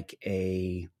like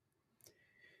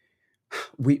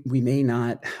we may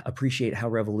not appreciate how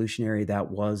revolutionary that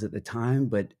was at the time,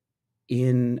 but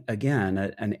in, again,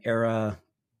 an era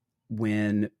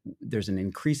when there's an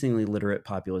increasingly literate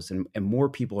populace and more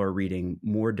people are reading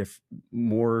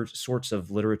more sorts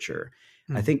of literature.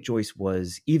 I think Joyce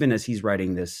was, even as he's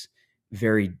writing this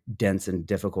very dense and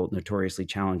difficult, notoriously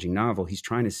challenging novel, he's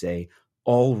trying to say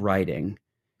all writing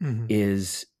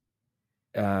is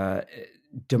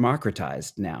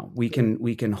democratized now. We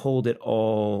can hold it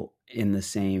all in the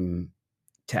same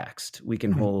text. We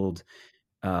can hold,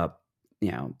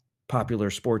 popular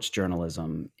sports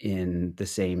journalism in the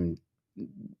same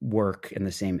work, in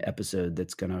the same episode,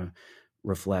 that's going to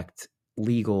reflect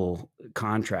legal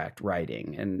contract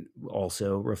writing and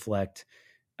also reflect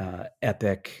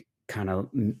epic kind of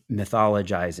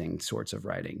mythologizing sorts of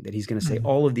writing, that he's going to say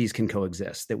all of these can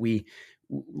coexist, that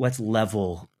let's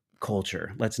level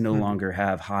culture. Let's no longer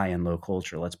have high and low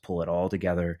culture. Let's pull it all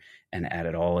together and add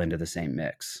it all into the same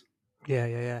mix.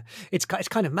 Yeah. It's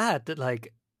kind of mad that,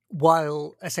 like,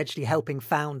 while essentially helping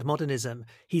found modernism,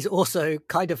 he's also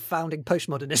kind of founding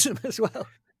postmodernism as well.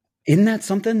 Isn't that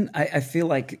something? I feel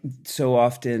like so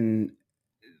often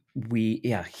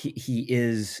he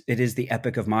is, it is the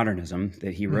epic of modernism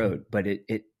that he wrote, but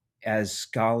it as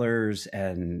scholars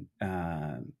and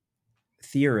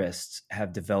theorists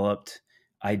have developed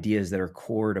ideas that are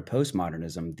core to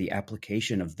postmodernism, the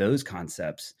application of those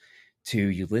concepts to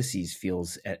Ulysses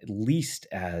feels at least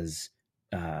as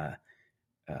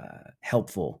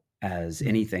helpful as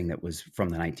anything that was from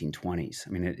the 1920s. I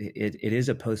mean, it is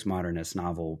a postmodernist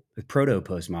novel,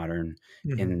 proto-postmodern,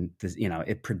 in the,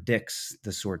 it predicts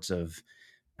the sorts of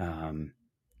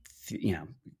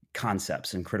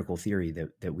concepts and critical theory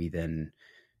that we then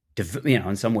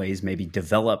in some ways maybe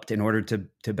developed in order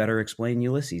to better explain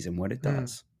Ulysses and what it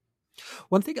does.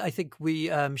 One thing I think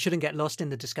we shouldn't get lost in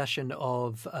the discussion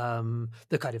of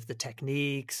the kind of the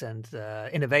techniques and the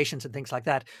innovations and things like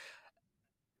that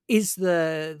is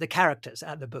the characters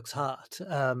at the book's heart.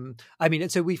 I mean,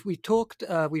 so we've talked,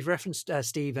 we've referenced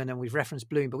Stephen and we've referenced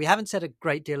Bloom, but we haven't said a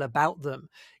great deal about them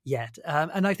yet.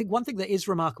 And I think one thing that is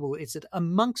remarkable is that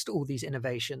amongst all these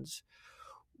innovations,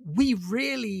 we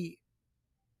really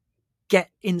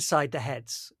get inside the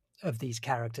heads of these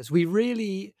characters. We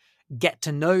really get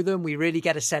to know them. We really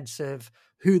get a sense of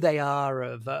who they are,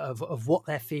 of what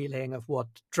they're feeling, of what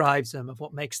drives them, of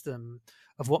what makes them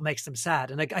sad.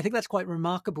 And I think that's quite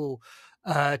remarkable,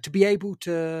 to be able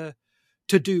to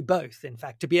do both. In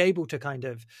fact, to be able to kind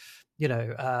of,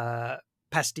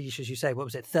 pastiche, as you say,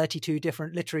 32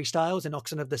 different literary styles in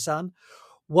Oxen of the Sun,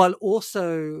 while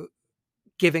also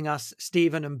giving us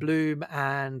Stephen and Bloom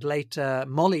and later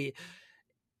Molly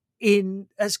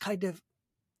as kind of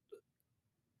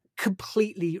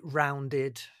completely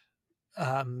rounded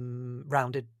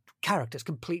characters,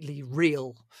 completely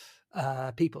real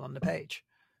people on the page.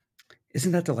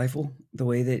 Isn't that delightful? The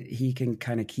way that he can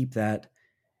kind of keep that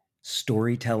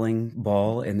storytelling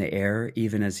ball in the air,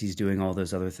 even as he's doing all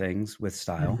those other things with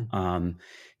style.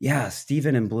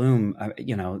 Stephen and Bloom,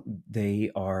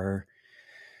 they are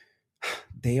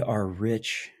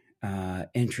rich,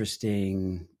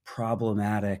 interesting,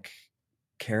 problematic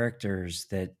characters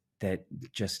that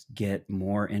just get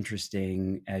more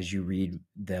interesting as you read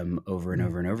them over and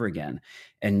over and over again.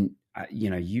 And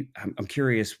I'm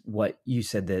curious what you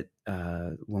said that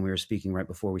when we were speaking right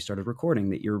before we started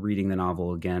recording, that you're reading the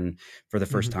novel again for the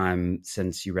first time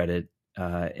since you read it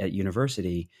at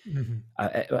university.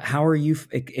 How are you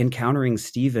encountering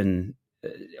Stephen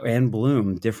and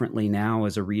Bloom differently now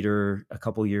as a reader a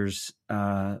couple years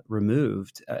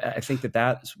removed? I think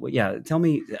that's tell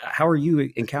me, how are you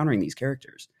encountering these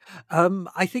characters?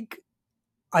 I think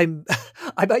I'm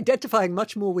identifying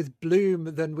much more with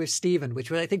Bloom than with Stephen,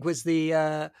 which I think was the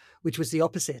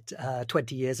opposite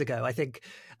 20 years ago. I think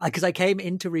because I came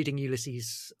into reading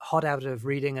Ulysses hot out of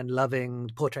reading and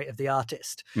loving Portrait of the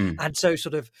Artist, and so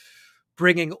sort of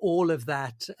bringing all of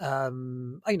that.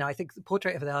 I think the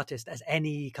Portrait of the Artist, as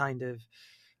any kind of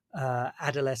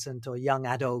adolescent or young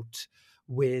adult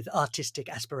with artistic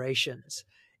aspirations,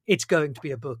 it's going to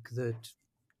be a book that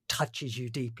touches you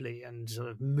deeply and sort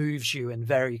of moves you in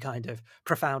very kind of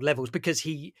profound levels, because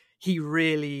he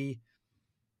really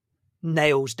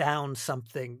nails down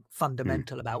something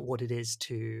fundamental about what it is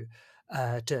to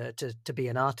be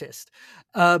an artist.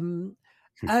 And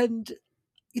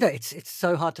it's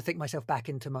so hard to think myself back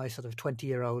into my sort of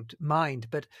 20-year-old mind,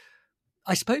 but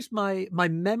I suppose my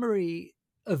memory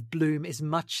of Bloom is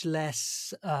much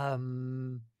less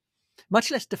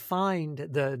much less defined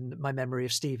than my memory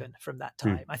of Stephen from that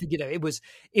time. I think, it was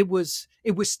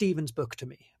Stephen's book to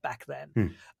me back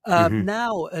then.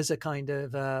 Now, as a kind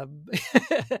of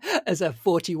as a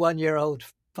 41-year-old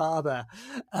father,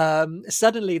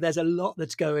 suddenly there's a lot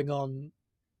that's going on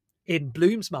in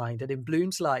Bloom's mind and in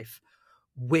Bloom's life,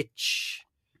 which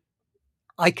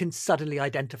I can suddenly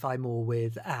identify more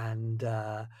with, and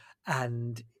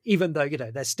even though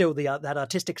there's still that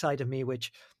artistic side of me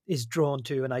which is drawn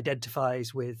to and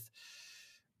identifies with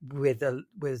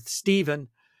Stephen.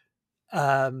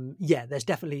 There's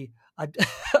definitely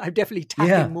I'm definitely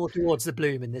tapping more towards the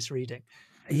Bloom in this reading.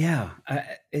 Yeah,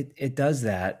 it does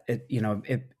that.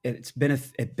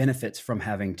 It benefits from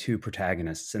having two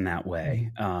protagonists in that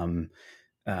way.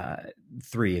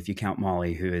 Three, if you count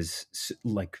Molly, who is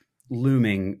like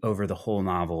looming over the whole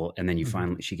novel, and then you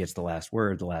finally she gets the last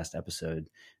word, the last episode,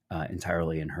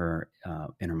 entirely in her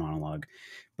inner monologue.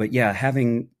 But yeah,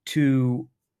 having two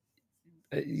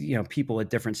people at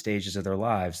different stages of their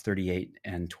lives, 38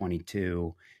 and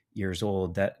 22 years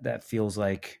old, that feels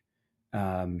like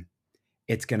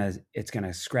it's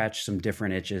gonna scratch some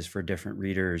different itches for different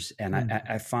readers. And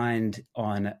I find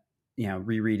on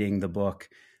rereading the book,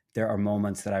 there are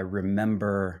moments that I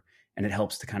remember, and it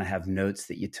helps to kind of have notes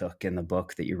that you took in the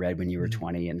book that you read when you were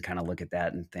 20 and kind of look at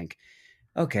that and think,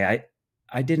 okay,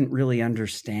 I didn't really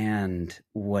understand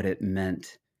what it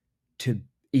meant to,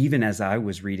 even as I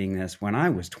was reading this when I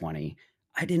was 20,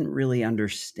 I didn't really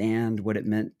understand what it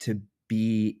meant to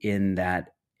be in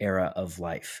that era of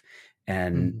life.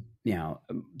 And,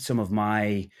 some of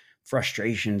my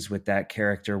frustrations with that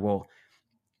character, well,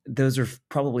 those are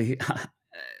probably,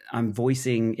 I'm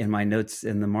voicing in my notes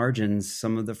in the margins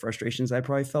some of the frustrations I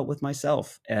probably felt with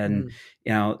myself. And,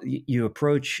 you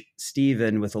approach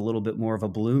Stephen with a little bit more of a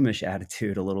Bloomish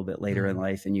attitude a little bit later in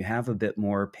life, and you have a bit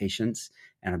more patience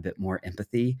and a bit more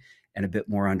empathy and a bit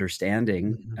more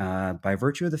understanding by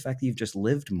virtue of the fact that you've just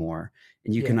lived more,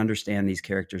 and you can understand these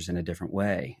characters in a different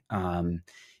way.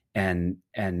 And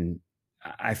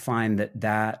I find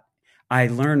that I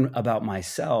learn about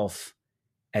myself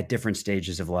at different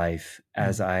stages of life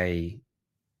as I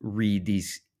read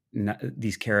these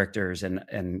characters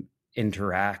and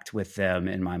interact with them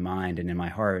in my mind and in my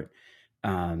heart.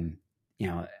 I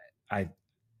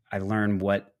learn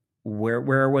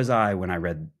where was I when I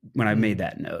made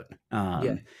that note,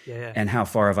 and how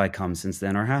far have I come since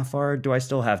then, or how far do I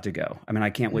still have to go? I mean, I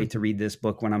can't wait to read this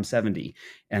book when I'm 70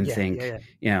 and think,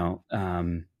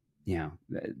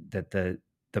 that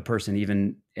the person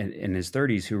even in his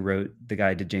 30s who wrote the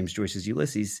guide to James Joyce's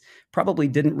Ulysses probably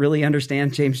didn't really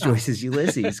understand James Joyce's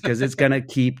Ulysses, because it's going to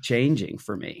keep changing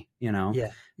for me,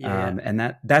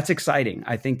 and that's exciting.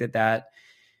 I think that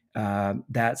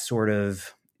sort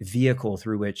of vehicle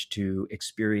through which to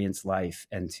experience life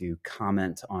and to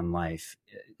comment on life,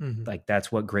 like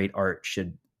that's what great art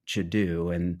should do.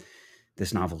 And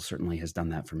this novel certainly has done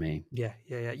that for me. Yeah.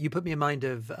 You put me in mind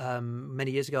of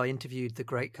many years ago, I interviewed the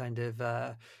great kind of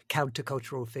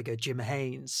countercultural figure, Jim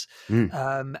Haynes.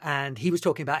 And he was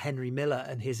talking about Henry Miller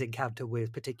and his encounter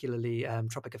with particularly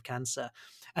Tropic of Cancer,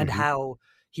 and how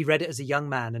he read it as a young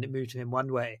man and it moved him in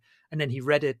one way. And then he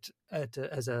read it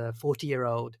as a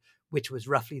 40-year-old, which was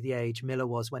roughly the age Miller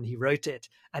was when he wrote it,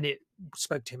 and it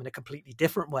spoke to him in a completely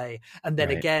different way. And then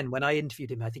again, when I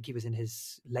interviewed him, I think he was in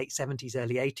his late 70s,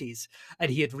 early 80s, and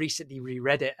he had recently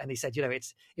reread it, and he said,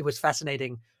 it was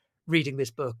fascinating reading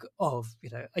this book of,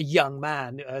 a young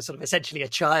man, sort of essentially a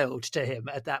child to him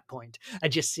at that point,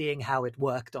 and just seeing how it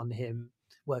worked on him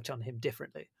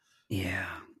differently. Yeah.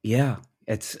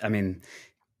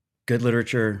 Good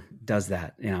literature does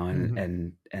that,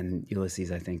 and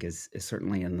Ulysses, I think, is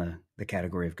certainly in the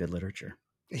category of good literature.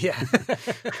 Yeah.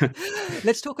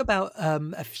 Let's talk about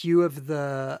a few of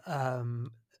the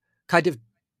kind of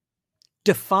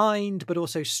defined but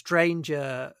also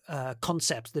stranger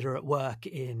concepts that are at work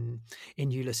in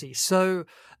Ulysses. So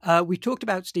we talked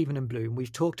about Stephen and Bloom.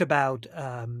 We've talked about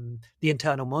the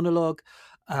internal monologue.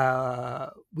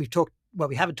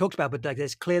 We haven't talked about, but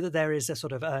it's clear that there is a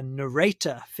sort of a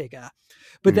narrator figure,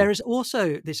 but there is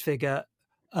also this figure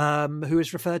who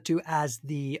is referred to as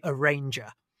the arranger.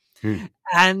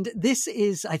 And this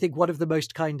is, I think, one of the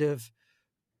most kind of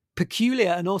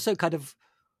peculiar and also kind of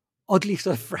oddly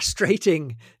sort of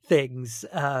frustrating things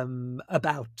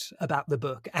about the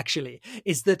book, actually,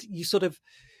 is that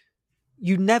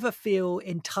you never feel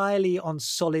entirely on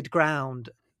solid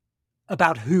ground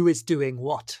about who is doing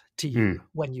what to you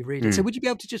when you read it. So would you be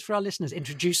able to, just for our listeners,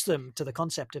 introduce them to the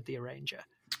concept of the arranger?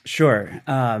 Sure.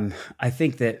 I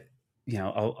think that,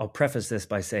 I'll preface this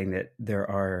by saying that there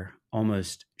are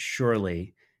almost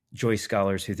surely Joyce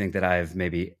scholars who think that I've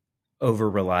maybe over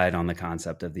relied on the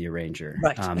concept of the arranger.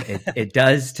 Right. It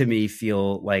does to me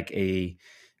feel like a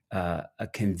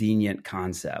convenient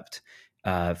concept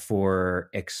for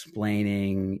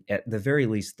explaining, at the very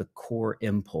least, the core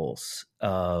impulse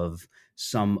of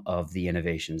some of the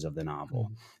innovations of the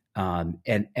novel,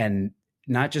 and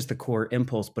not just the core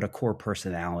impulse, but a core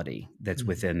personality that's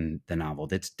within the novel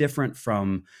that's different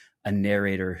from a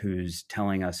narrator who's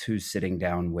telling us who's sitting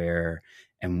down where,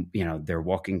 and they're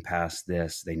walking past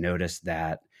this, they notice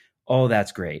that. Oh,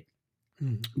 that's great.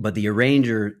 But the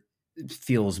arranger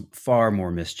feels far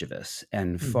more mischievous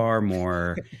and far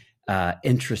more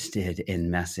interested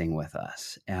in messing with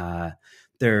us.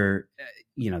 The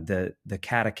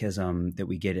catechism that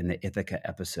we get in the Ithaca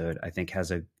episode, I think,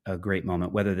 has a great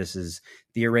moment, whether this is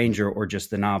the arranger or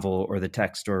just the novel or the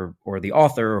text or the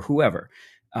author or whoever.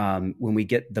 When we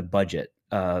get the budget,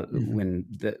 when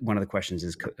one of the questions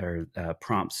is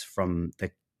prompts from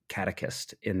the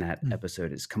catechist in that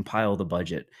episode is compile the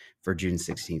budget for June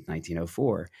 16th,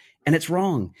 1904. And it's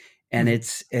wrong. And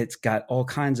it's got all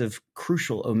kinds of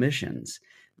crucial omissions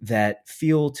that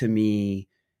feel to me,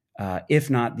 if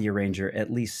not the arranger,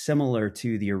 at least similar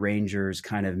to the arranger's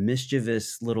kind of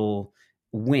mischievous little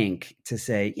wink to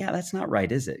say, yeah, that's not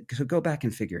right, is it? So go back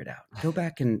and figure it out. Go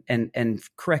back and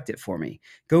correct it for me.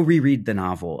 Go reread the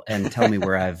novel and tell me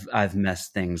where I've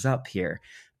messed things up here.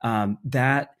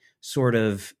 That sort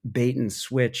of bait and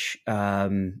switch,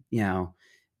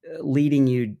 leading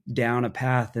you down a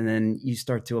path, and then you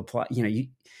start to apply,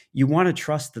 you want to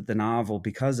trust that the novel,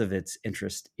 because of its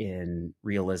interest in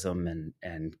realism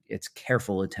and its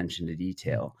careful attention to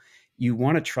detail, you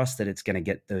want to trust that it's going to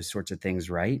get those sorts of things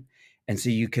right. And so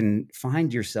you can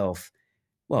find yourself,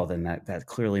 well, then that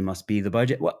clearly must be the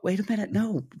budget. Wait a minute.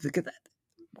 No, look at that.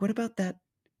 What about that?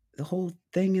 The whole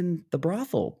thing in the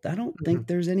brothel. I don't think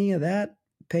there's any of that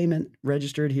payment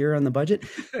registered here on the budget.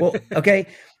 Well, okay.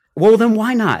 Well, then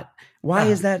why not? Why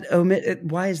is that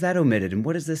omitted? And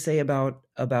what does this say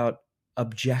about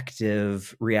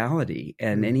objective reality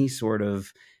and any sort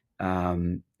of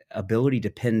ability to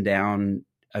pin down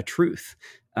a truth?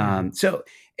 So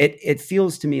it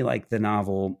feels to me like the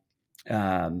novel,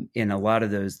 in a lot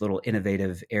of those little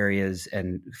innovative areas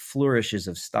and flourishes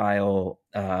of style,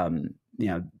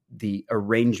 the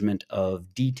arrangement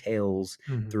of details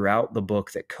throughout the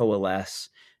book that coalesce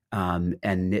and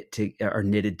are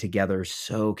knitted together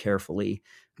so carefully.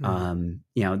 What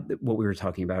we were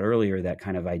talking about earlier, that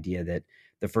kind of idea that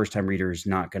the first time reader is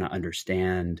not going to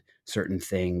understand certain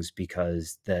things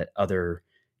because the other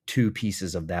two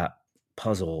pieces of that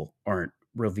puzzle aren't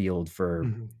revealed for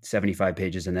 75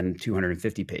 pages and then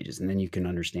 250 pages. And then you can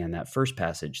understand that first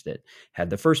passage that had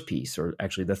the first piece, or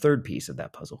actually the third piece of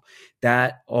that puzzle.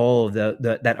 That all of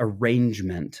that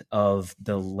arrangement of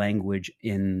the language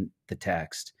in the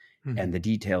text and the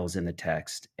details in the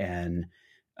text and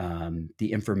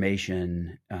the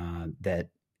information that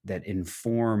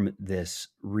inform this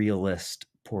realist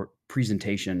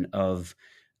presentation of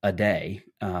a day,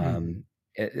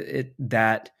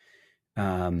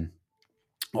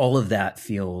 all of that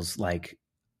feels like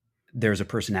there's a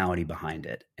personality behind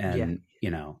it. And,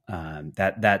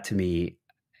 that to me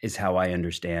is how I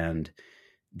understand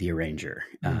the arranger,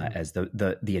 as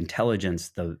the intelligence,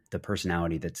 the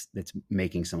personality that's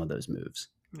making some of those moves.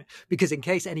 Because in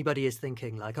case anybody is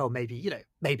thinking like, oh, maybe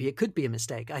it could be a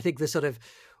mistake. I think the sort of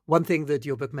one thing that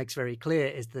your book makes very clear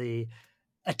is the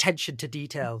attention to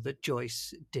detail that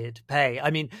Joyce did pay. I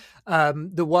mean,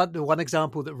 the one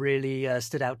example that really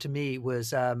stood out to me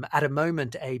was at a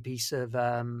moment a piece of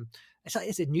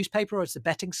is it newspaper or it's a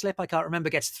betting slip? I can't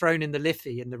remember. Gets thrown in the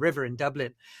Liffey in the river in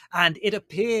Dublin, and it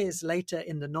appears later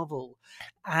in the novel.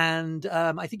 And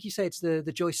I think you say it's the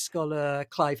Joyce scholar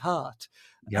Clive Hart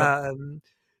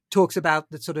talks about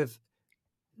the sort of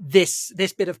this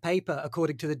bit of paper,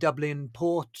 according to the Dublin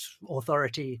Port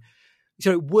Authority.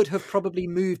 So it would have probably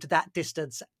moved that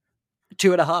distance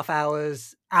 2.5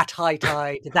 hours at high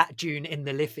tide that June in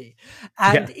the Liffey.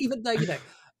 And even though,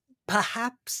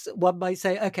 perhaps one might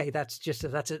say, okay, that's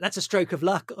a stroke of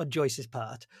luck on Joyce's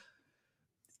part.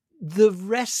 The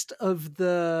rest of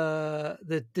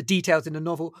the details in the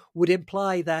novel would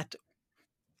imply that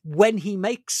when he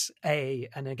makes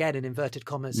and again in inverted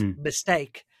commas,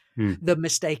 mistake, the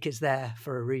mistake is there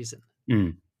for a reason.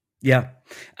 Yeah.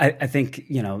 I think,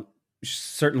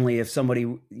 certainly if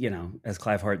somebody, as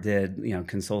Clive Hart did,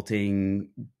 consulting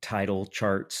title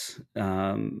charts,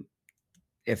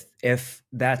 if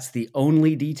that's the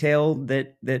only detail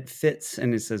that fits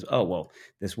and it says, oh, well,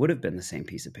 this would have been the same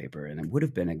piece of paper and it would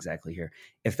have been exactly here.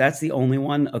 If that's the only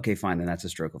one, okay, fine, then that's a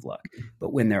stroke of luck.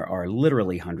 But when there are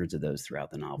literally hundreds of those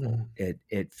throughout the novel,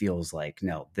 it feels like,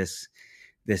 no,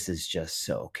 this is just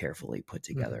so carefully put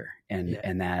together. Yeah.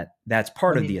 And that's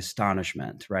part of the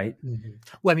astonishment, right?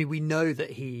 Well, I mean, we know that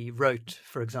he wrote,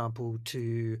 for example,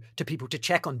 to people to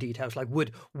check on details like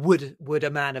would a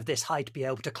man of this height be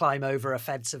able to climb over a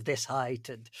fence of this height?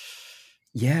 And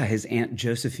yeah, his Aunt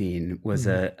Josephine was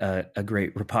a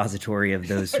great repository of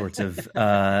those sorts of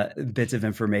bits of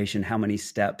information. How many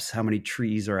steps, how many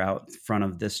trees are out front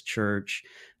of this church?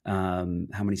 How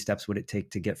many steps would it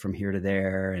take to get from here to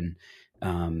there? And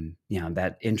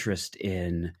that interest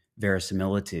in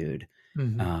verisimilitude,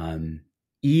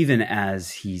 even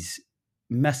as he's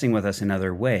messing with us in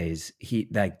other ways, he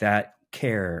like that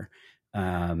care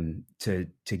to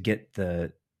get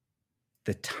the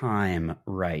time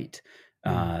right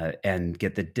and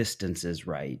get the distances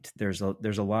right. There's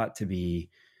a lot to be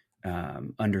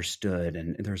understood,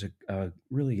 and there's a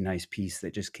really nice piece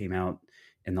that just came out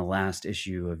in the last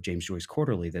issue of James Joyce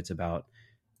Quarterly that's about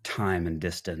time and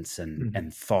distance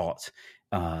and thought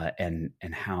and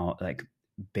how like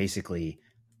basically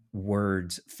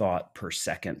words thought per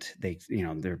second.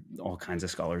 There all kinds of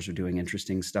scholars are doing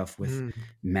interesting stuff with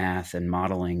math and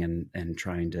modeling and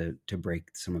trying to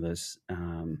break some of those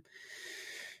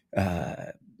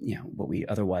what we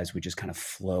otherwise would just kind of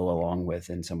flow along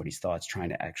with in somebody's thoughts, trying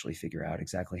to actually figure out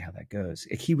exactly how that goes.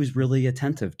 He was really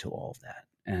attentive to all of that,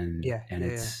 and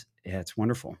it's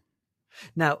wonderful.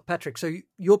 Now, Patrick, so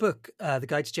your book, The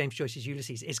Guide to James Joyce's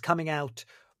Ulysses, is coming out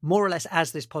more or less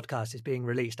as this podcast is being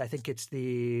released. I think is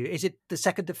it the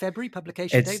 2nd of February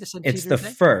publication day? It's the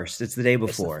first. It's the day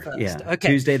before. Yeah. Okay.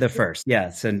 Tuesday the 1st. Yeah.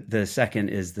 So the 2nd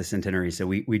is the centenary. So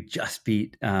we just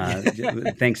beat,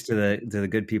 thanks to the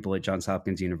good people at Johns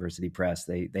Hopkins University Press.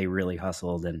 They really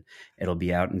hustled, and it'll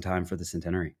be out in time for the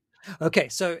centenary. Okay,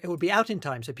 so it will be out in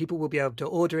time, so people will be able to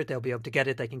order it. They'll be able to get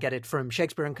it. They can get it from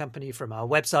Shakespeare and Company, from our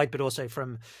website, but also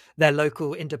from their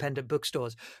local independent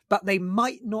bookstores. But they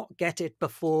might not get it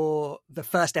before the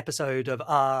first episode of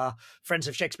our Friends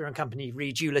of Shakespeare and Company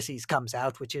Read Ulysses comes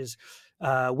out, which is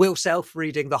Will Self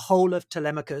reading the whole of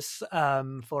Telemachus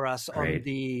for us on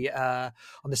the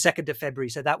 2nd of February.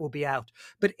 So that will be out.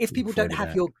 But if people don't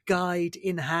have your guide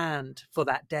in hand for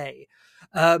that day,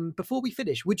 before we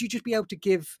finish, would you just be able to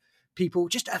give people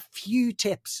just a few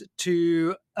tips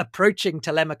to approaching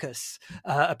Telemachus,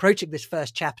 approaching this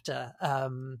first chapter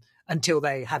until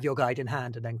they have your guide in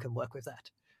hand and then can work with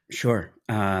that? Sure.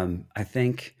 I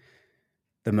think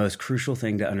the most crucial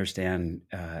thing to understand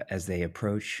as they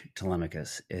approach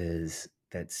Telemachus is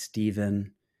that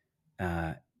Stephen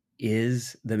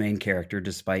is the main character,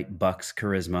 despite Buck's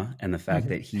charisma and the fact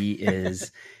that he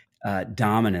is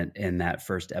dominant in that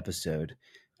first episode.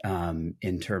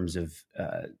 In terms of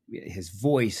his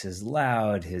voice is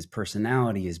loud, his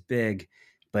personality is big,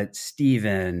 but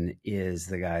Stephen is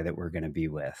the guy that we're going to be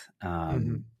with,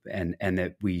 and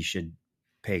that we should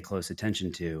pay close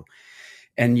attention to.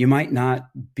 And you might not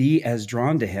be as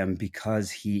drawn to him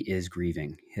because he is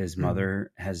grieving. His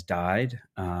mother has died.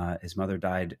 His mother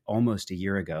died almost a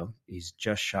year ago. He's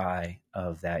just shy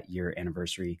of that year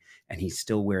anniversary, and he's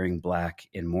still wearing black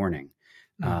in mourning.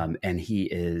 And he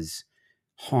is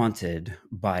haunted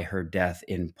by her death,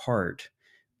 in part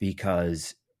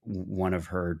because one of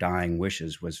her dying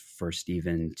wishes was for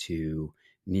Stephen to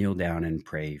kneel down and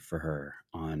pray for her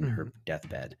on her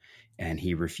deathbed. And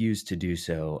he refused to do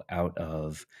so out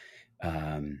of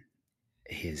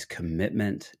his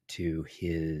commitment to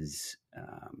his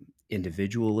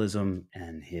individualism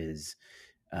and his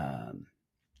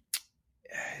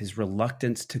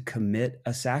reluctance to commit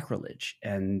a sacrilege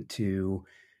and to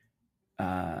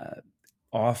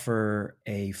offer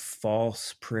a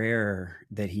false prayer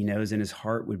that he knows in his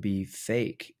heart would be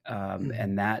fake.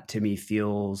 And that to me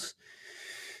feels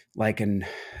like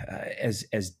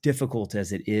as difficult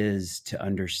as it is to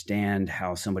understand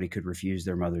how somebody could refuse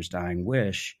their mother's dying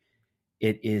wish,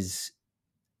 it is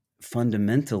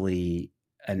fundamentally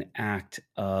an act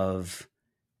of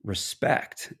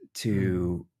respect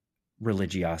to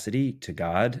religiosity, to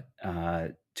God,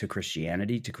 to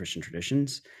Christianity, to Christian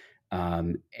traditions.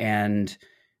 And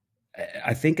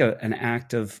I think an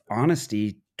act of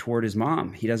honesty toward his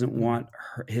mom. He doesn't want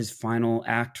his final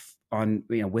act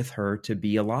with her to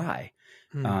be a lie.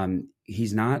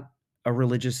 He's not a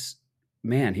religious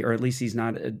man, or at least he's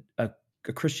not a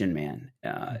Christian man.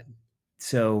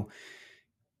 So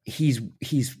he's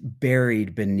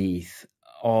buried beneath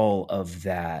all of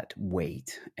that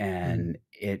weight, and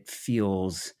it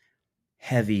feels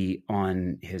heavy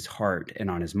on his heart and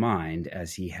on his mind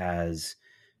as he has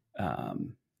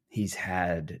he's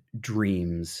had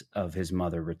dreams of his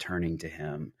mother returning to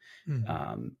him,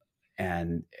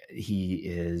 and he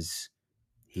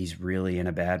he's really in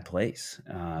a bad place.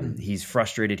 He's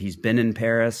frustrated. He's been in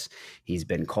Paris. He's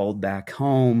been called back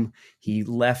home. He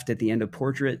left at the end of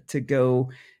Portrait to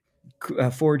go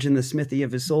forge in the smithy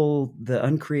of his soul the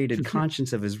uncreated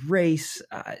conscience of his race,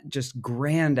 just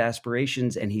grand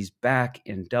aspirations. And he's back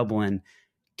in Dublin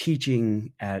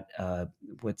teaching at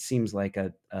what seems like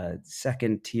a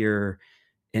second-tier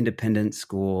independent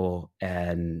school,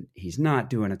 and he's not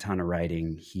doing a ton of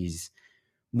writing. He's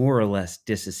more or less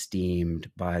disesteemed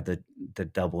by the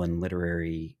Dublin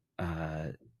literary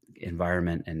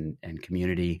environment and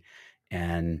community,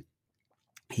 and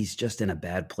he's just in a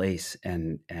bad place.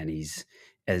 And he's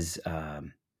as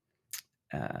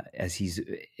he's,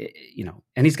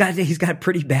 and he's got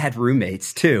pretty bad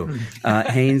roommates too.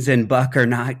 Haynes and Buck are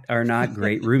not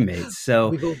great roommates. So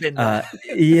we've all been there.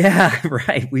 Yeah,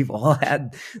 right. We've all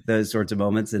had those sorts of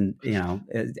moments, and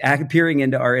peering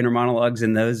into our inner monologues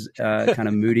in those kind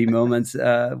of moody moments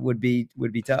would be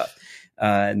tough.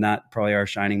 Not probably our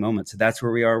shining moment. So that's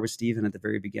where we are with Stephen at the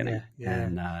very beginning,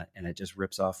 and it just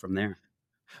rips off from there.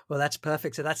 Well, that's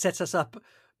perfect. So that sets us up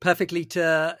perfectly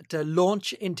to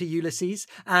launch into Ulysses.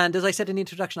 And as I said in the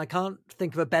introduction, I can't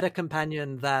think of a better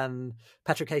companion than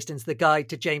Patrick Hastings' The Guide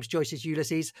to James Joyce's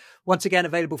Ulysses. Once again,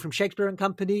 available from Shakespeare and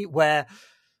Company, where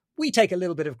we take a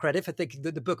little bit of credit for thinking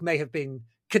that the book may have been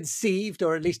conceived,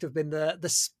 or at least have been the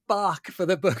spark for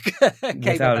the book.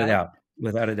 Without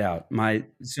a doubt.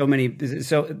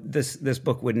 This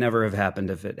book would never have happened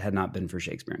if it had not been for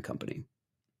Shakespeare and Company.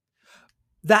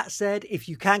 That said, if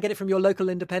you can get it from your local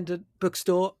independent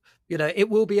bookstore, it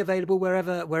will be available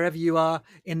wherever you are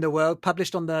in the world.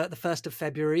 Published on the 1st of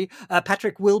February.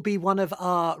 Patrick will be one of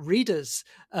our readers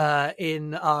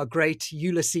in our great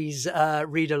Ulysses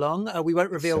read along. We won't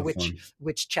reveal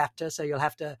which chapter, so you'll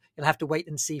have to wait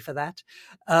and see for that.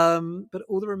 But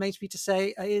all that remains for me to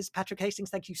say is, Patrick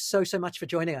Hastings, thank you so much for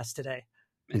joining us today.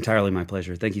 Entirely my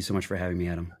pleasure. Thank you so much for having me,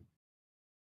 Adam.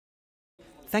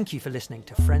 Thank you for listening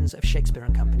to Friends of Shakespeare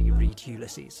and Company read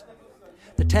Ulysses.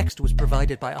 The text was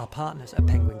provided by our partners at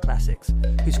Penguin Classics,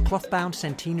 whose cloth-bound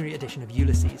centenary edition of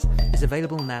Ulysses is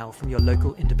available now from your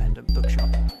local independent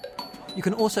bookshop. You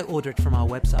can also order it from our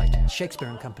website,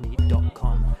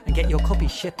 shakespeareandcompany.com, and get your copy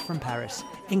shipped from Paris,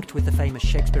 inked with the famous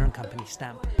Shakespeare and Company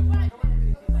stamp.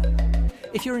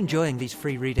 If you're enjoying these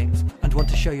free readings and want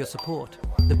to show your support,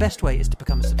 the best way is to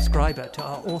become a subscriber to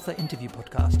our author interview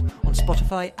podcast on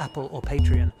Spotify, Apple or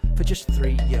Patreon for just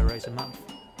 €3 a month.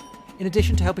 In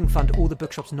addition to helping fund all the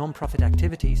bookshop's non-profit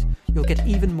activities, you'll get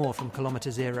even more from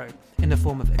Kilometre Zero in the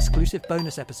form of exclusive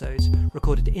bonus episodes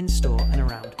recorded in-store and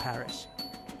around Paris.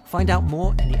 Find out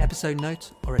more in the episode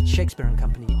notes or at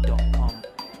shakespeareandcompany.com.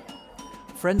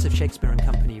 Friends of Shakespeare and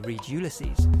Company read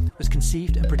Ulysses was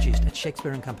conceived and produced at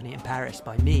Shakespeare and Company in Paris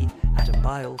by me, Adam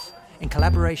Biles, in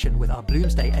collaboration with our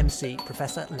Bloomsday MC,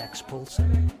 Professor Lex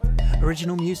Paulson.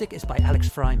 Original music is by Alex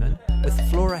Fryman, with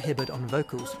Flora Hibbard on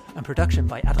vocals and production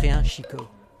by Adrien Chicot.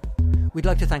 We'd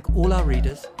like to thank all our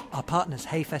readers, our partners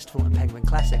Hay Festival and Penguin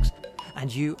Classics,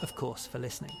 and you, of course, for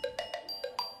listening.